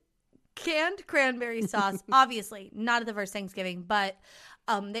canned cranberry sauce, obviously not at the first Thanksgiving, but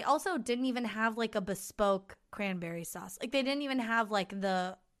they also didn't even have like a bespoke cranberry sauce. Like they didn't even have like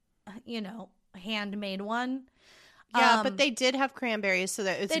the, handmade one. Yeah, but they did have cranberries, so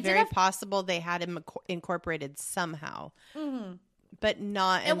that it's They did very have- possible they had them incorporated somehow, but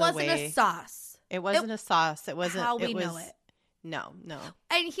not in It the wasn't way. a sauce. It wasn't a sauce. It wasn't how we it was, know it. No.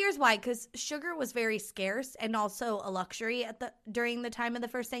 And here's why, because sugar was very scarce and also a luxury during the time of the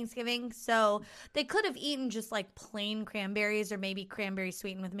first Thanksgiving. So they could have eaten just like plain cranberries or maybe cranberry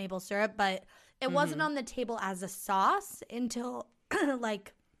sweetened with maple syrup, but it wasn't on the table as a sauce until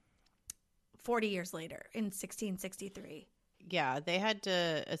like 40 years later in 1663. Yeah, they had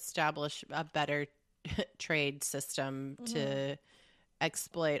to establish a better trade system to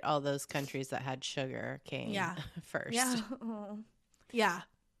exploit all those countries that had sugar cane first. Yeah. Yeah.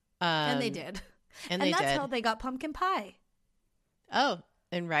 And they did. And that's did. how they got pumpkin pie. Oh,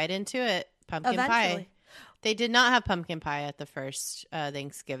 and right into it. Pumpkin Eventually. pie. They did not have pumpkin pie at the first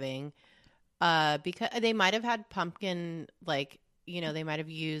Thanksgiving because they might have had pumpkin, like, they might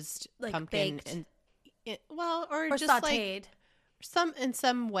have used Like pumpkin baked. or just sauteed. like in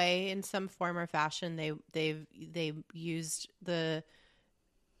some way, in some form or fashion, they used the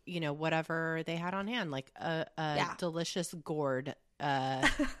whatever they had on hand, like a delicious gourd of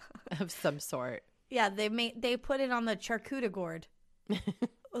some sort. Yeah, they put it on the charcuterie gourd.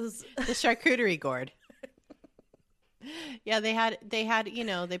 The charcuterie gourd. Yeah, they had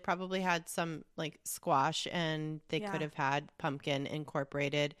they probably had some like squash, and they could have had pumpkin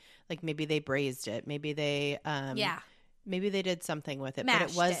incorporated. Like maybe they braised it, maybe they maybe they did something with it, but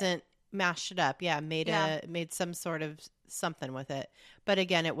it wasn't mashed it up. Yeah, made some sort of something with it. But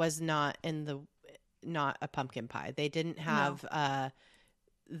again, it was not a pumpkin pie. They didn't have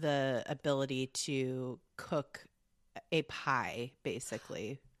the ability to cook a pie,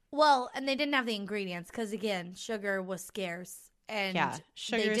 basically. Well, and they didn't have the ingredients because, again, sugar was scarce. And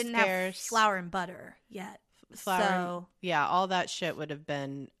sugar they didn't have flour and butter yet. Flour, all that shit would have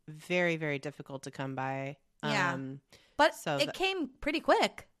been very, very difficult to come by. Yeah. But it came pretty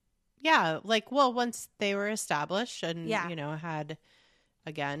quick. Yeah, once they were established and, had,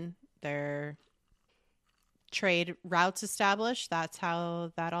 again, their trade routes established, that's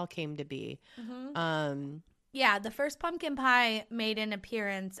how that all came to be. Yeah, the first pumpkin pie made an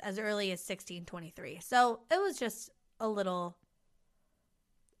appearance as early as 1623. So it was just a little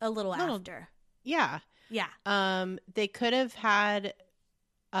after. Yeah. Yeah. They could have had,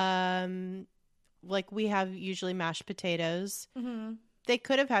 like we have usually mashed potatoes. Mm-hmm. They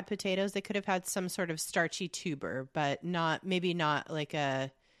could have had potatoes. They could have had some sort of starchy tuber, but maybe not like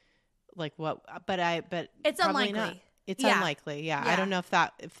but it's unlikely. Not. It's unlikely. Yeah. I don't know if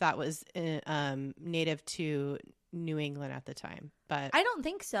that was native to New England at the time, but I don't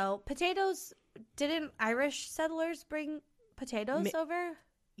think so. Potatoes, didn't Irish settlers bring potatoes over?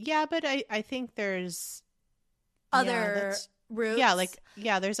 Yeah, but I think there's other roots.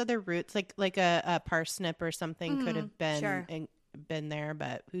 Yeah, there's other roots like a parsnip or something could have been there,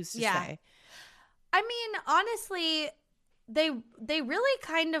 but who's to say? I mean, honestly, they really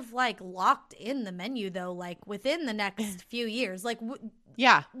kind of like locked in the menu though, like within the next few years. Like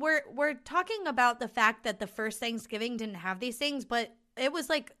we're talking about the fact that the first Thanksgiving didn't have these things, but it was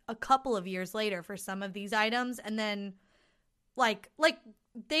like a couple of years later for some of these items, and then like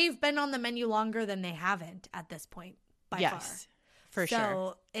they've been on the menu longer than they haven't at this point by far. For sure.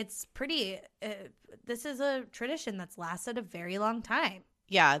 So it's pretty this is a tradition that's lasted a very long time.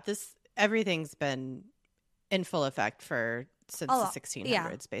 Yeah, everything's been in full effect since the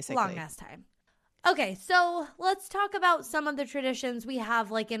 1600s, basically. Long ass time. Okay, so let's talk about some of the traditions we have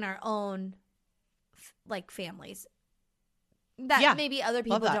like in our own like families that maybe other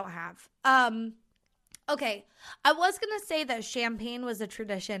people don't have. Okay, I was going to say that champagne was a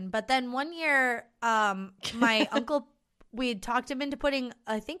tradition, but then one year my uncle, we'd talked him into putting,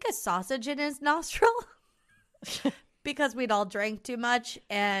 I think, a sausage in his nostril because we'd all drank too much.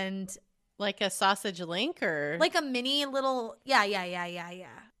 And like a sausage link or like a mini little, yeah.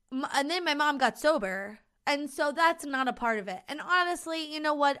 And then my mom got sober, and so that's not a part of it. And honestly, you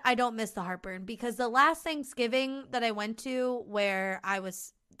know what? I don't miss the heartburn, because the last Thanksgiving that I went to where I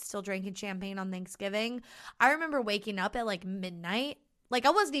was still drinking champagne on Thanksgiving, I remember waking up at like midnight. Like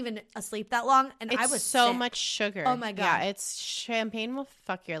I wasn't even asleep that long, and I was so sick. much sugar. Oh my God. Yeah, champagne will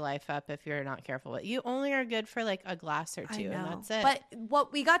fuck your life up if you're not careful. You only are good for like a glass or two, and that's it.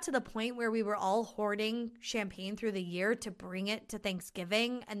 But we got to the point where we were all hoarding champagne through the year to bring it to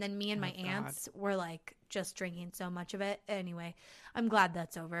Thanksgiving, and then me and my aunts were like just drinking so much of it. Anyway, I'm glad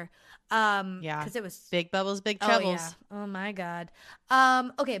that's over. Yeah. Because it was big bubbles, big troubles. Oh, yeah. Oh my God.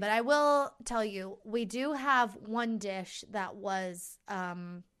 Okay, but I will tell you, we do have one dish that was I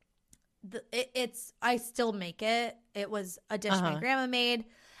still make it. It was a dish my grandma made,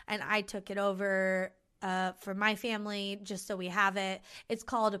 and I took it over for my family just so we have it. It's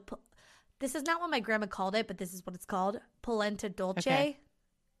called this is not what my grandma called it, but this is what it's called: polenta dolce. Okay.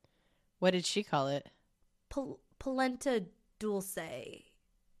 What did she call it? Polenta dulce.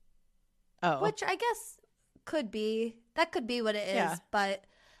 Oh, which I guess could be what it is, Yeah. but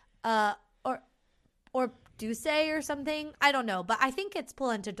or Duce or something. I don't know, but I think it's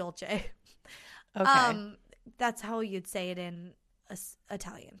polenta dolce. Okay. That's how you'd say it in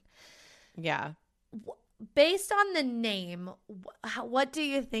Italian. Yeah. Based on the name, what do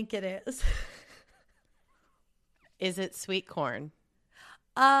you think it is? Is it sweet corn?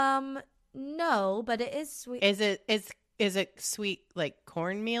 No, but it is sweet. Is it sweet like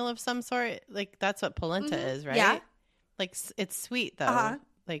cornmeal of some sort? Like that's what polenta is, right? Yeah. Like it's sweet though. Uh-huh.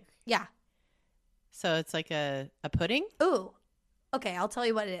 Like Yeah. so it's like a pudding? Ooh. Okay, I'll tell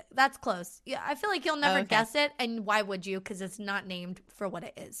you what it is. That's close. Yeah, I feel like you'll never okay. guess it, and why would you? Because it's not named for what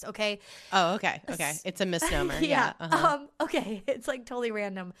it is, okay? Oh, okay. Okay. It's a misnomer. Yeah. Yeah. Okay, it's like totally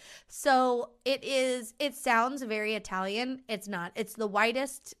random. So it sounds very Italian. It's not. It's the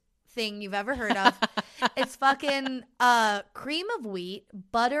whitest thing you've ever heard of. It's fucking cream of wheat,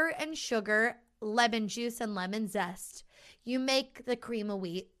 butter and sugar, lemon juice, and lemon zest. You make the cream of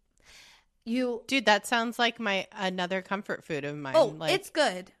wheat. Dude, that sounds like another comfort food of mine. Oh, like, it's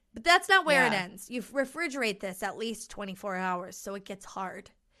good. But that's not where it Yeah. ends. You refrigerate this at least 24 hours so it gets hard.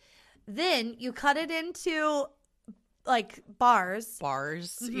 Then you cut it into like bars.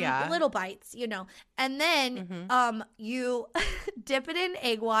 Yeah. Little bites, And then you dip it in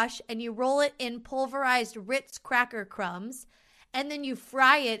egg wash and you roll it in pulverized Ritz cracker crumbs, and then you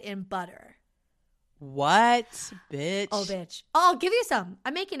fry it in butter. What, bitch? Oh, bitch. I'll give you some.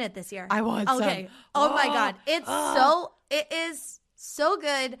 I'm making it this year. I want some. Okay. Oh my God. It is so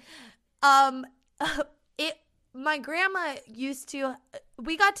good. My grandma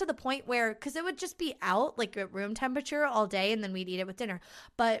we got to the point where, because it would just be out like at room temperature all day, and then we'd eat it with dinner.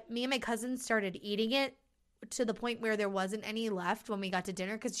 But me and my cousin started eating it to the point where there wasn't any left when we got to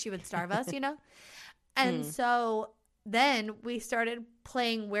dinner, because she would starve us, And so then we started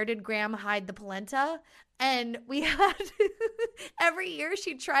playing Where Did Graham Hide the Polenta? And we had every year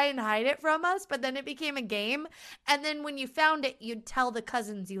she'd try and hide it from us, but then it became a game. And then when you found it, you'd tell the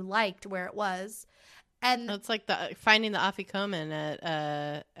cousins you liked where it was. And it's like finding the afikoman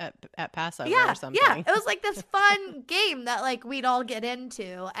at Passover or something. Yeah, it was like this fun game that like we'd all get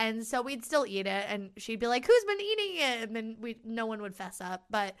into, and so we'd still eat it. And she'd be like, "Who's been eating it?" And then no one would fess up,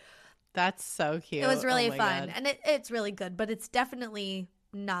 but that's so cute. It was really fun, God. and it's really good, but it's definitely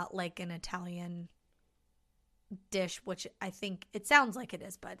not like an Italian dish, which I think it sounds like it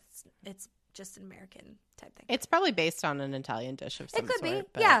is, but it's just an American type thing. It's probably based on an Italian dish of some sort. It could be,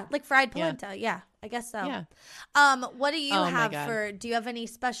 yeah, like fried polenta. Yeah, I guess so. Yeah. What do you have do you have any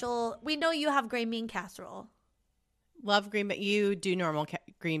special? We know you have green bean casserole. Love green bean. You do normal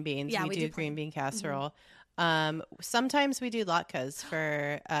green beans. Yeah, we do green bean casserole. Sometimes we do latkes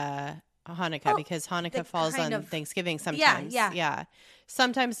for Hanukkah, because Hanukkah falls on Thanksgiving sometimes. Yeah.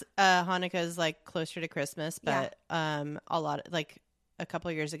 Sometimes Hanukkah is like closer to Christmas, but a couple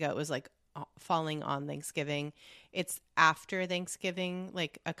of years ago it was like falling on Thanksgiving. It's after Thanksgiving,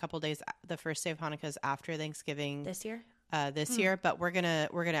 like a couple days. The first day of Hanukkah is after Thanksgiving this year. Year, but we're gonna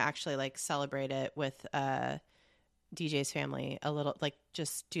actually like celebrate it with DJ's family a little, like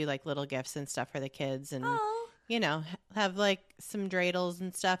just do like little gifts and stuff for the kids, and have like some dreidels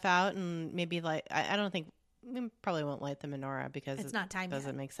and stuff out, and maybe like I don't think we probably won't light the menorah because it's not time. Doesn't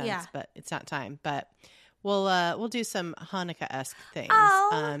yet. make sense, yeah. But it's not time. But we'll do some Hanukkah-esque things.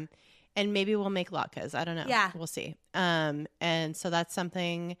 And maybe we'll make latkes. I don't know. Yeah. We'll see. And so that's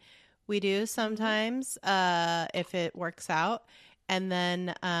something we do sometimes if it works out. And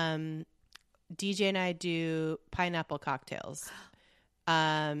then DJ and I do pineapple cocktails.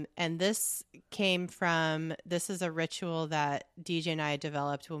 And this is a ritual that DJ and I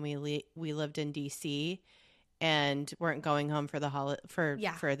developed when we lived in DC and weren't going home for the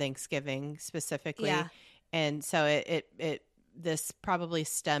for Thanksgiving specifically. Yeah. And so this probably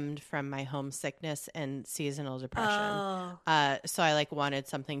stemmed from my homesickness and seasonal depression. So I like wanted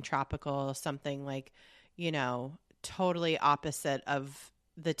something tropical, something like, totally opposite of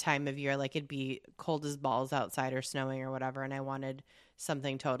the time of year. Like it'd be cold as balls outside or snowing or whatever. And I wanted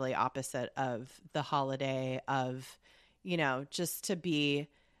something totally opposite of the holiday of, just to be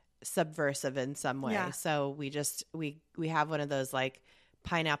subversive in some way. Yeah. So we have one of those like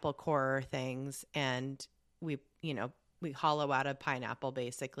pineapple core things, and we hollow out a pineapple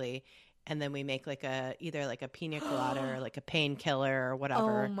basically, and then we make like either like a pina colada or like a painkiller or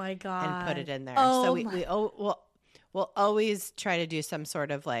whatever. Oh my God. And put it in there. Oh so we'll always try to do some sort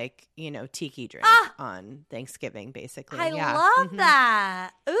of like, tiki drink on Thanksgiving basically. I yeah. love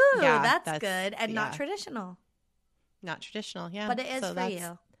that. Ooh, Yeah, that's good and not traditional. Not traditional, yeah. But it is for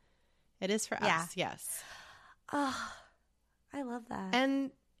you. It is for us, yes. Oh, I love that.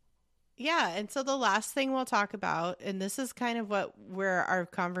 And so the last thing we'll talk about, and this is kind of where our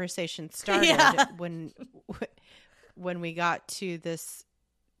conversation started when we got to this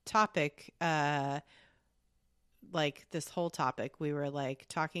topic, like this whole topic, we were like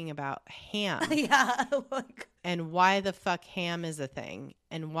talking about ham. Yeah. And why the fuck ham is a thing,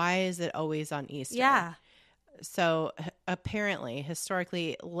 and why is it always on Easter? Yeah. So apparently,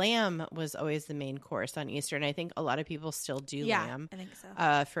 historically, lamb was always the main course on Easter, and I think a lot of people still do lamb. I think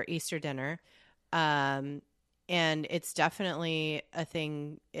so. For Easter dinner, and it's definitely a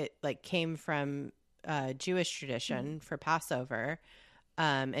thing. It like came from Jewish tradition for Passover.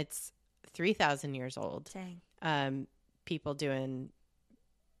 It's 3,000 years old. Dang. People doing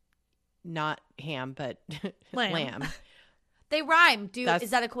not ham but lamb. They rhyme. Is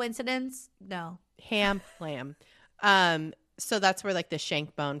that a coincidence? No. Ham, lamb. So that's where like the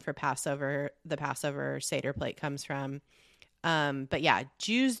shank bone for Passover, the Passover Seder plate comes from. But yeah,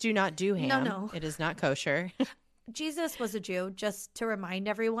 Jews do not do ham. No. It is not kosher. Jesus was a Jew, just to remind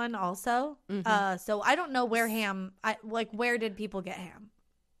everyone also. So I don't know where where did people get ham?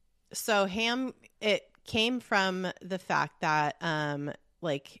 So ham, it came from the fact that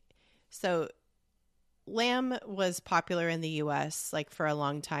lamb was popular in the U.S. like for a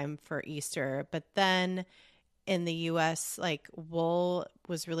long time for Easter, but then in the U.S. like wool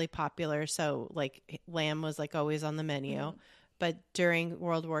was really popular, so like lamb was like always on the menu. But during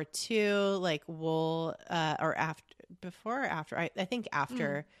World War II, like wool, or after, I think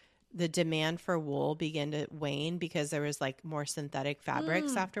after, the demand for wool began to wane because there was like more synthetic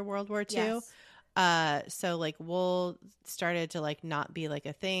fabrics after World War II. Yes. So like wool started to like not be like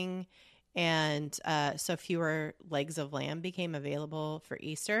a thing. And so fewer legs of lamb became available for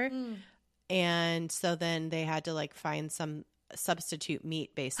Easter. And so then they had to like find some substitute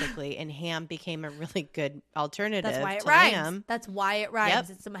meat basically, and ham became a really good alternative. That's why it to rhymes. lamb. That's why it rhymes. Yep.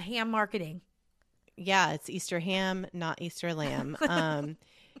 It's some ham marketing. Yeah, it's Easter ham, not Easter lamb.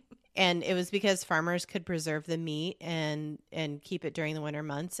 And it was because farmers could preserve the meat and keep it during the winter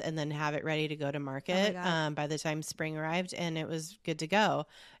months and then have it ready to go to market by the time spring arrived, and it was good to go.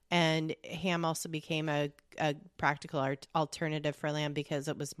 And ham also became a practical alternative for lamb because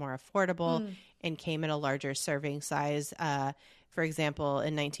it was more affordable and came in a larger serving size. For example,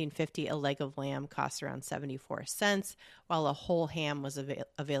 in 1950, a leg of lamb cost around 74 cents, while a whole ham was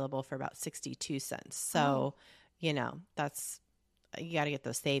available for about 62 cents. So, that's, you got to get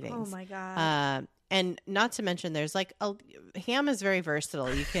those savings. Oh, my God. And not to mention, there's like ham is very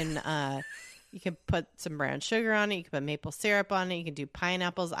versatile. You can put some brown sugar on it. You can put maple syrup on it. You can do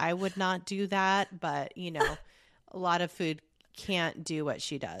pineapples. I would not do that, but a lot of food can't do what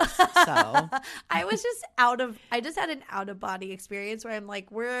she does. So I just had an out of body experience where I'm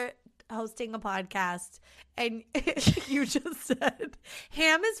like, we're hosting a podcast and you just said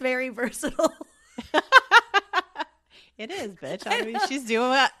ham is very versatile. It is, bitch. I mean, she's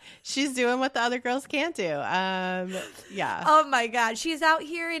doing what the other girls can't do. Yeah. Oh my God. She's out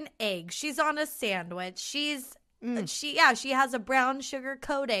here in eggs. She's on a sandwich. She has a brown sugar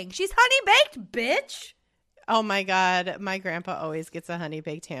coating. She's honey baked, bitch. Oh my God. My grandpa always gets a honey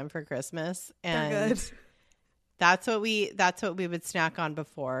baked ham for Christmas. And they're good. That's what we would snack on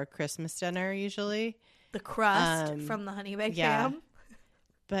before Christmas dinner usually. The crust from the honey baked ham.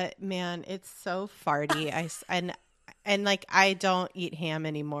 But man, it's so farty. And like I don't eat ham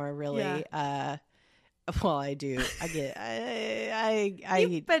anymore, really. Yeah. Well, I do. I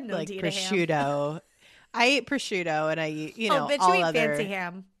eat like prosciutto. I eat prosciutto, and I eat but all you eat other fancy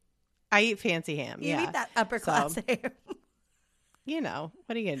ham. I eat fancy ham. You eat that upper class ham. What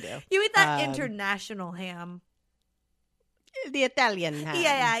are you gonna do? You eat that international ham. The Italian ham.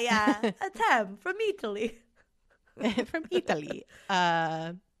 Yeah. It's ham from Italy. From Italy.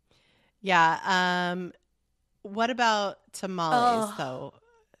 What about tamales, though?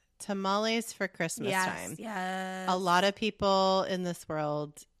 Tamales for Christmas time. Yes. A lot of people in this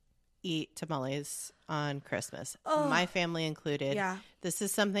world eat tamales on Christmas. My family included. Yeah. This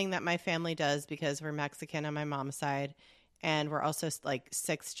is something that my family does because we're Mexican on my mom's side, and we're also like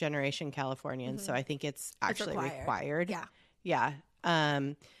 6th generation Californians. So I think it's actually required. Yeah. Yeah.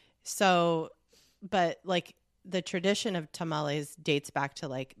 So, but like the tradition of tamales dates back to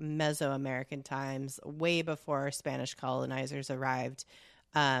like Mesoamerican times, way before Spanish colonizers arrived.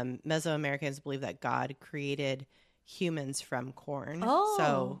 Mesoamericans believe that God created humans from corn. Oh.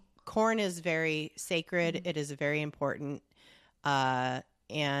 So corn is very sacred. It is very important.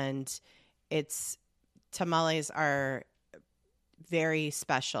 And it's tamales are very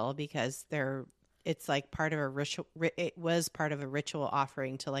special because it's like part of a ritual. It was part of a ritual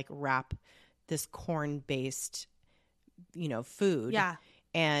offering to like wrap this corn based, food. Yeah.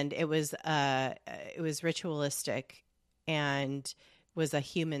 And it was ritualistic and was a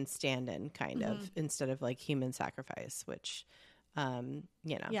human stand-in kind of instead of like human sacrifice, which,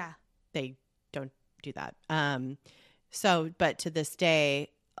 Yeah. they don't do that. But to this day,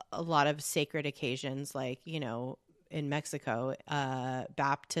 a lot of sacred occasions, like, in Mexico,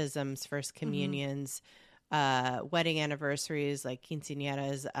 baptisms, first communions, wedding anniversaries, like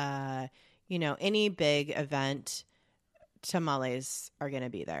quinceañeras, any big event, tamales are going to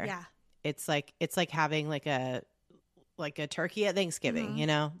be there. Yeah. It's like having like a turkey at Thanksgiving,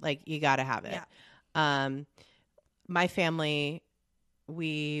 like you got to have it. Yeah. My family,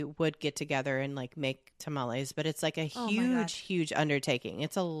 we would get together and like make tamales, but it's like a huge undertaking.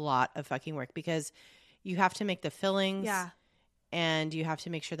 It's a lot of fucking work because you have to make the fillings. Yeah. And you have to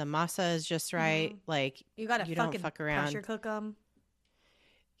make sure the masa is just right. Like you got to don't fuck around. Pressure cook them.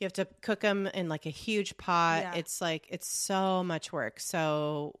 You have to cook them in like a huge pot. Yeah. It's so much work.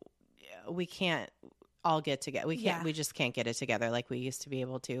 So we can't all get together. We just can't get it together like we used to be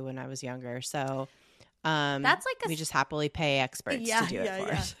able to when I was younger. So that's like we just happily pay experts to do it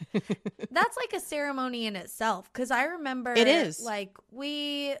for us. That's like a ceremony in itself. Cause I remember it is like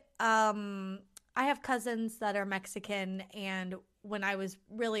we, I have cousins that are Mexican, and when I was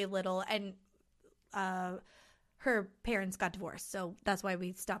really little, and her parents got divorced, so that's why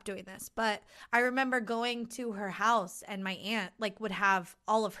we stopped doing this. But I remember going to her house, and my aunt like would have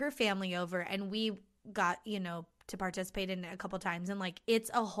all of her family over, and we got to participate in it a couple times, and like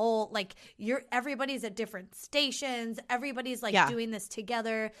it's a whole like everybody's at different stations, everybody's like doing this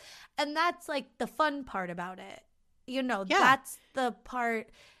together, and that's like the fun part about it. That's the part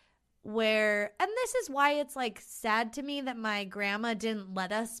where, and this is why it's like sad to me that my grandma didn't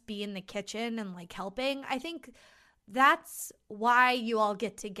let us be in the kitchen and like helping. I think that's why you all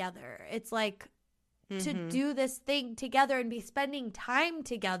get together. It's like to do this thing together and be spending time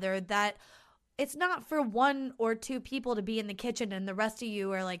together, that it's not for one or two people to be in the kitchen and the rest of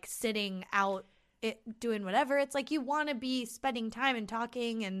you are like sitting out doing whatever. It's like you want to be spending time and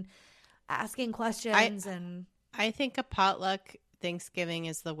talking and asking questions. I think a potluck Thanksgiving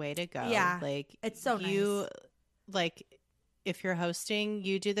is the way to go. Yeah, like it's so nice. Like if you're hosting,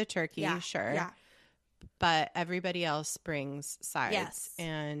 you do the turkey, sure. Yeah. But everybody else brings sides. Yes.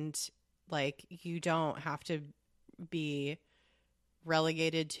 And like you don't have to be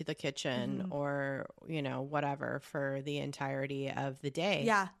relegated to the kitchen or, whatever for the entirety of the day.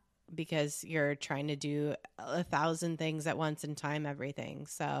 Yeah. Because you're trying to do 1,000 things at once and time everything.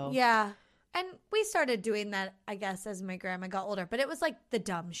 So yeah. And we started doing that, I guess, as my grandma got older. But it was like the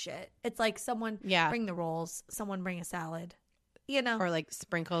dumb shit. It's like someone bring the rolls, someone bring a salad, Or like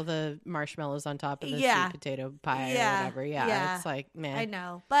sprinkle the marshmallows on top of the sweet potato pie or whatever. Yeah. It's like, man. I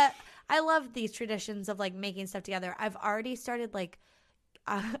know. But I love these traditions of like making stuff together. I've already started like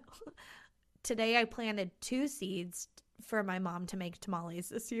today I planted 2 seeds for my mom to make tamales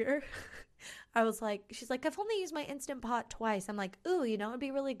this year. I was like, she's like, I've only used my Instant Pot twice. I'm like, ooh, it'd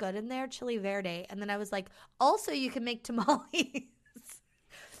be really good in there, chili verde. And then I was like, also you can make tamales.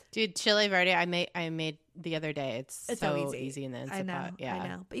 Dude, chili verde I made the other day. It's so easy in the Instant Pot. Yeah. I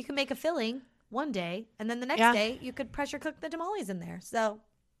know. But you can make a filling one day, and then the next day you could pressure cook the tamales in there. So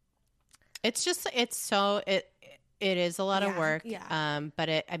it is a lot of work. Yeah.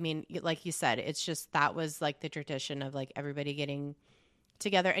 But like you said, it's just that was like the tradition of like everybody getting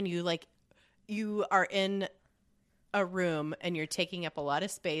together, and you are in a room and you're taking up a lot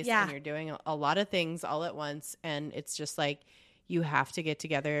of space and you're doing a lot of things all at once, and it's just like you have to get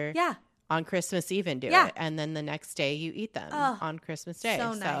together on Christmas Eve and do it, and then the next day you eat them on Christmas Day.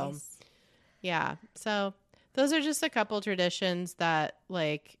 So nice. Yeah. So those are just a couple traditions that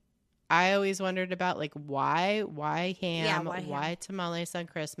like I always wondered about, like why ham, why tamales on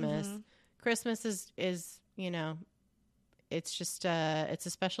Christmas. Christmas is it's just it's a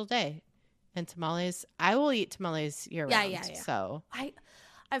special day, and tamales, I will eat tamales year round. Yeah. So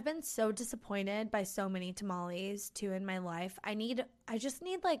I've been so disappointed by so many tamales too in my life. I just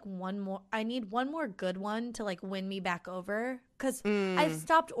need like one more good one to like win me back over, because I've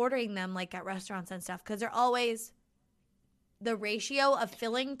stopped ordering them like at restaurants and stuff, because they're always the ratio of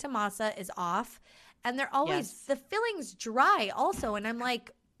filling to masa is off, and they're always Yes. the filling's dry also, and I'm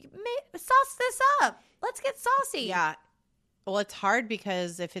like, sauce this up. Let's get saucy. Yeah. Well, it's hard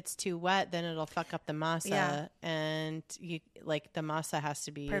because if it's too wet, then it'll fuck up the masa, Yeah. and you like the masa has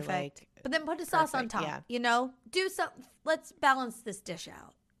to be Perfect. like But then put a sauce on perfect, top. yeah. You know, do some. Let's balance this dish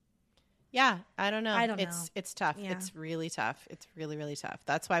out. Yeah, I don't know. I don't know. It's tough. Yeah. It's really tough. It's really, really tough.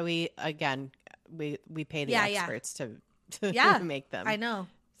 That's why we pay the Yeah, experts to Yeah. make them. I know.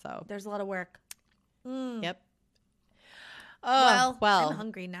 So There's a lot of work. yep. Well, well, I'm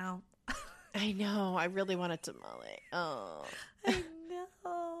hungry now. I know. I really want a tamale. Oh, I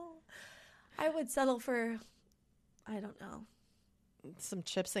know. I would settle for, I don't know. some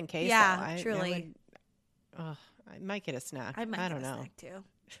chips and queso. Yeah, truly. I might get a snack. I might I get don't a know. snack too.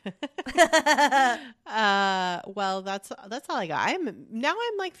 Well, that's all I got.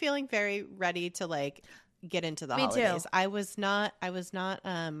 I'm like feeling very ready to like get into the Me too. holidays. I was not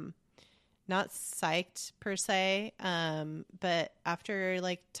not psyched per se. But after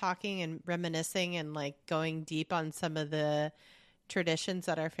like talking and reminiscing and like going deep on some of the traditions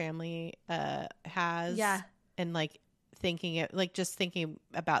that our family has, Yeah. and like thinking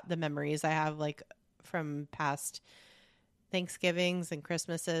about the memories I have like from past Thanksgivings and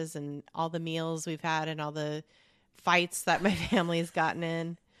Christmases and all the meals we've had and all the fights that my family's gotten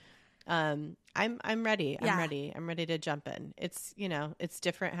in. I'm ready. Yeah. I'm ready to jump in. It's, it's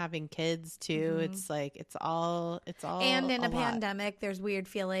different having kids too. It's like, it's all And in a lot. pandemic, there's weird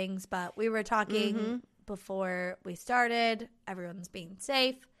feelings, but we were talking before we started. Everyone's being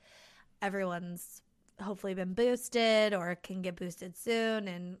safe. Everyone's hopefully been boosted or can get boosted soon.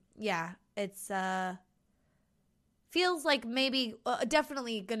 And yeah, it's feels like maybe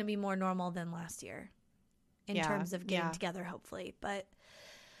definitely going to be more normal than last year in terms of getting together, hopefully. But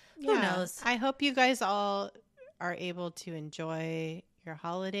who knows? I hope you guys all are able to enjoy your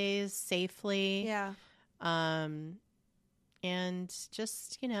holidays safely. Yeah. And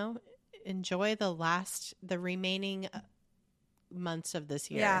just, enjoy the remaining months of this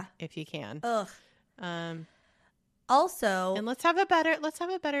year if you can. Ugh. Um, Also, and let's have a better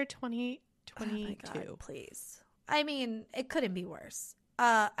 2022. oh my God, please. I mean, it couldn't be worse.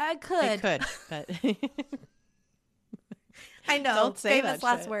 It could, but I know. Don't say famous that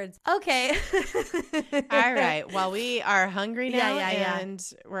last shit. words. Okay. all right. Well, we are hungry now Yeah.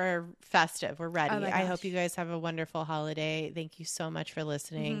 and we're festive. We're ready. Oh my I gosh. hope you guys have a wonderful holiday. Thank you so much for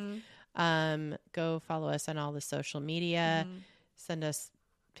listening. Go follow us on all the social media. Send us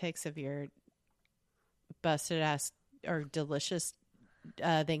pics of your busted ass or delicious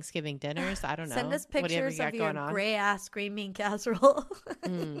Thanksgiving dinners. I don't know. Send us Whatever pictures you got of your going on. gray ass green bean casserole.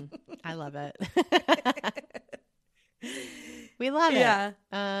 I love it. We love Yeah.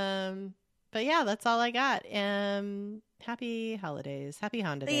 it. But yeah, that's all I got. Happy holidays. Happy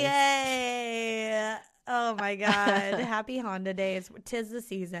Honda Days. Yay. Oh my God. Happy Honda Days. 'Tis the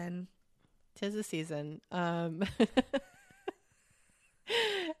season. 'Tis the season.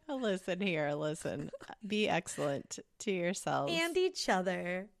 Listen. Be excellent to yourselves. And each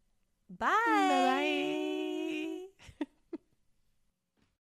other. Bye. Bye-bye.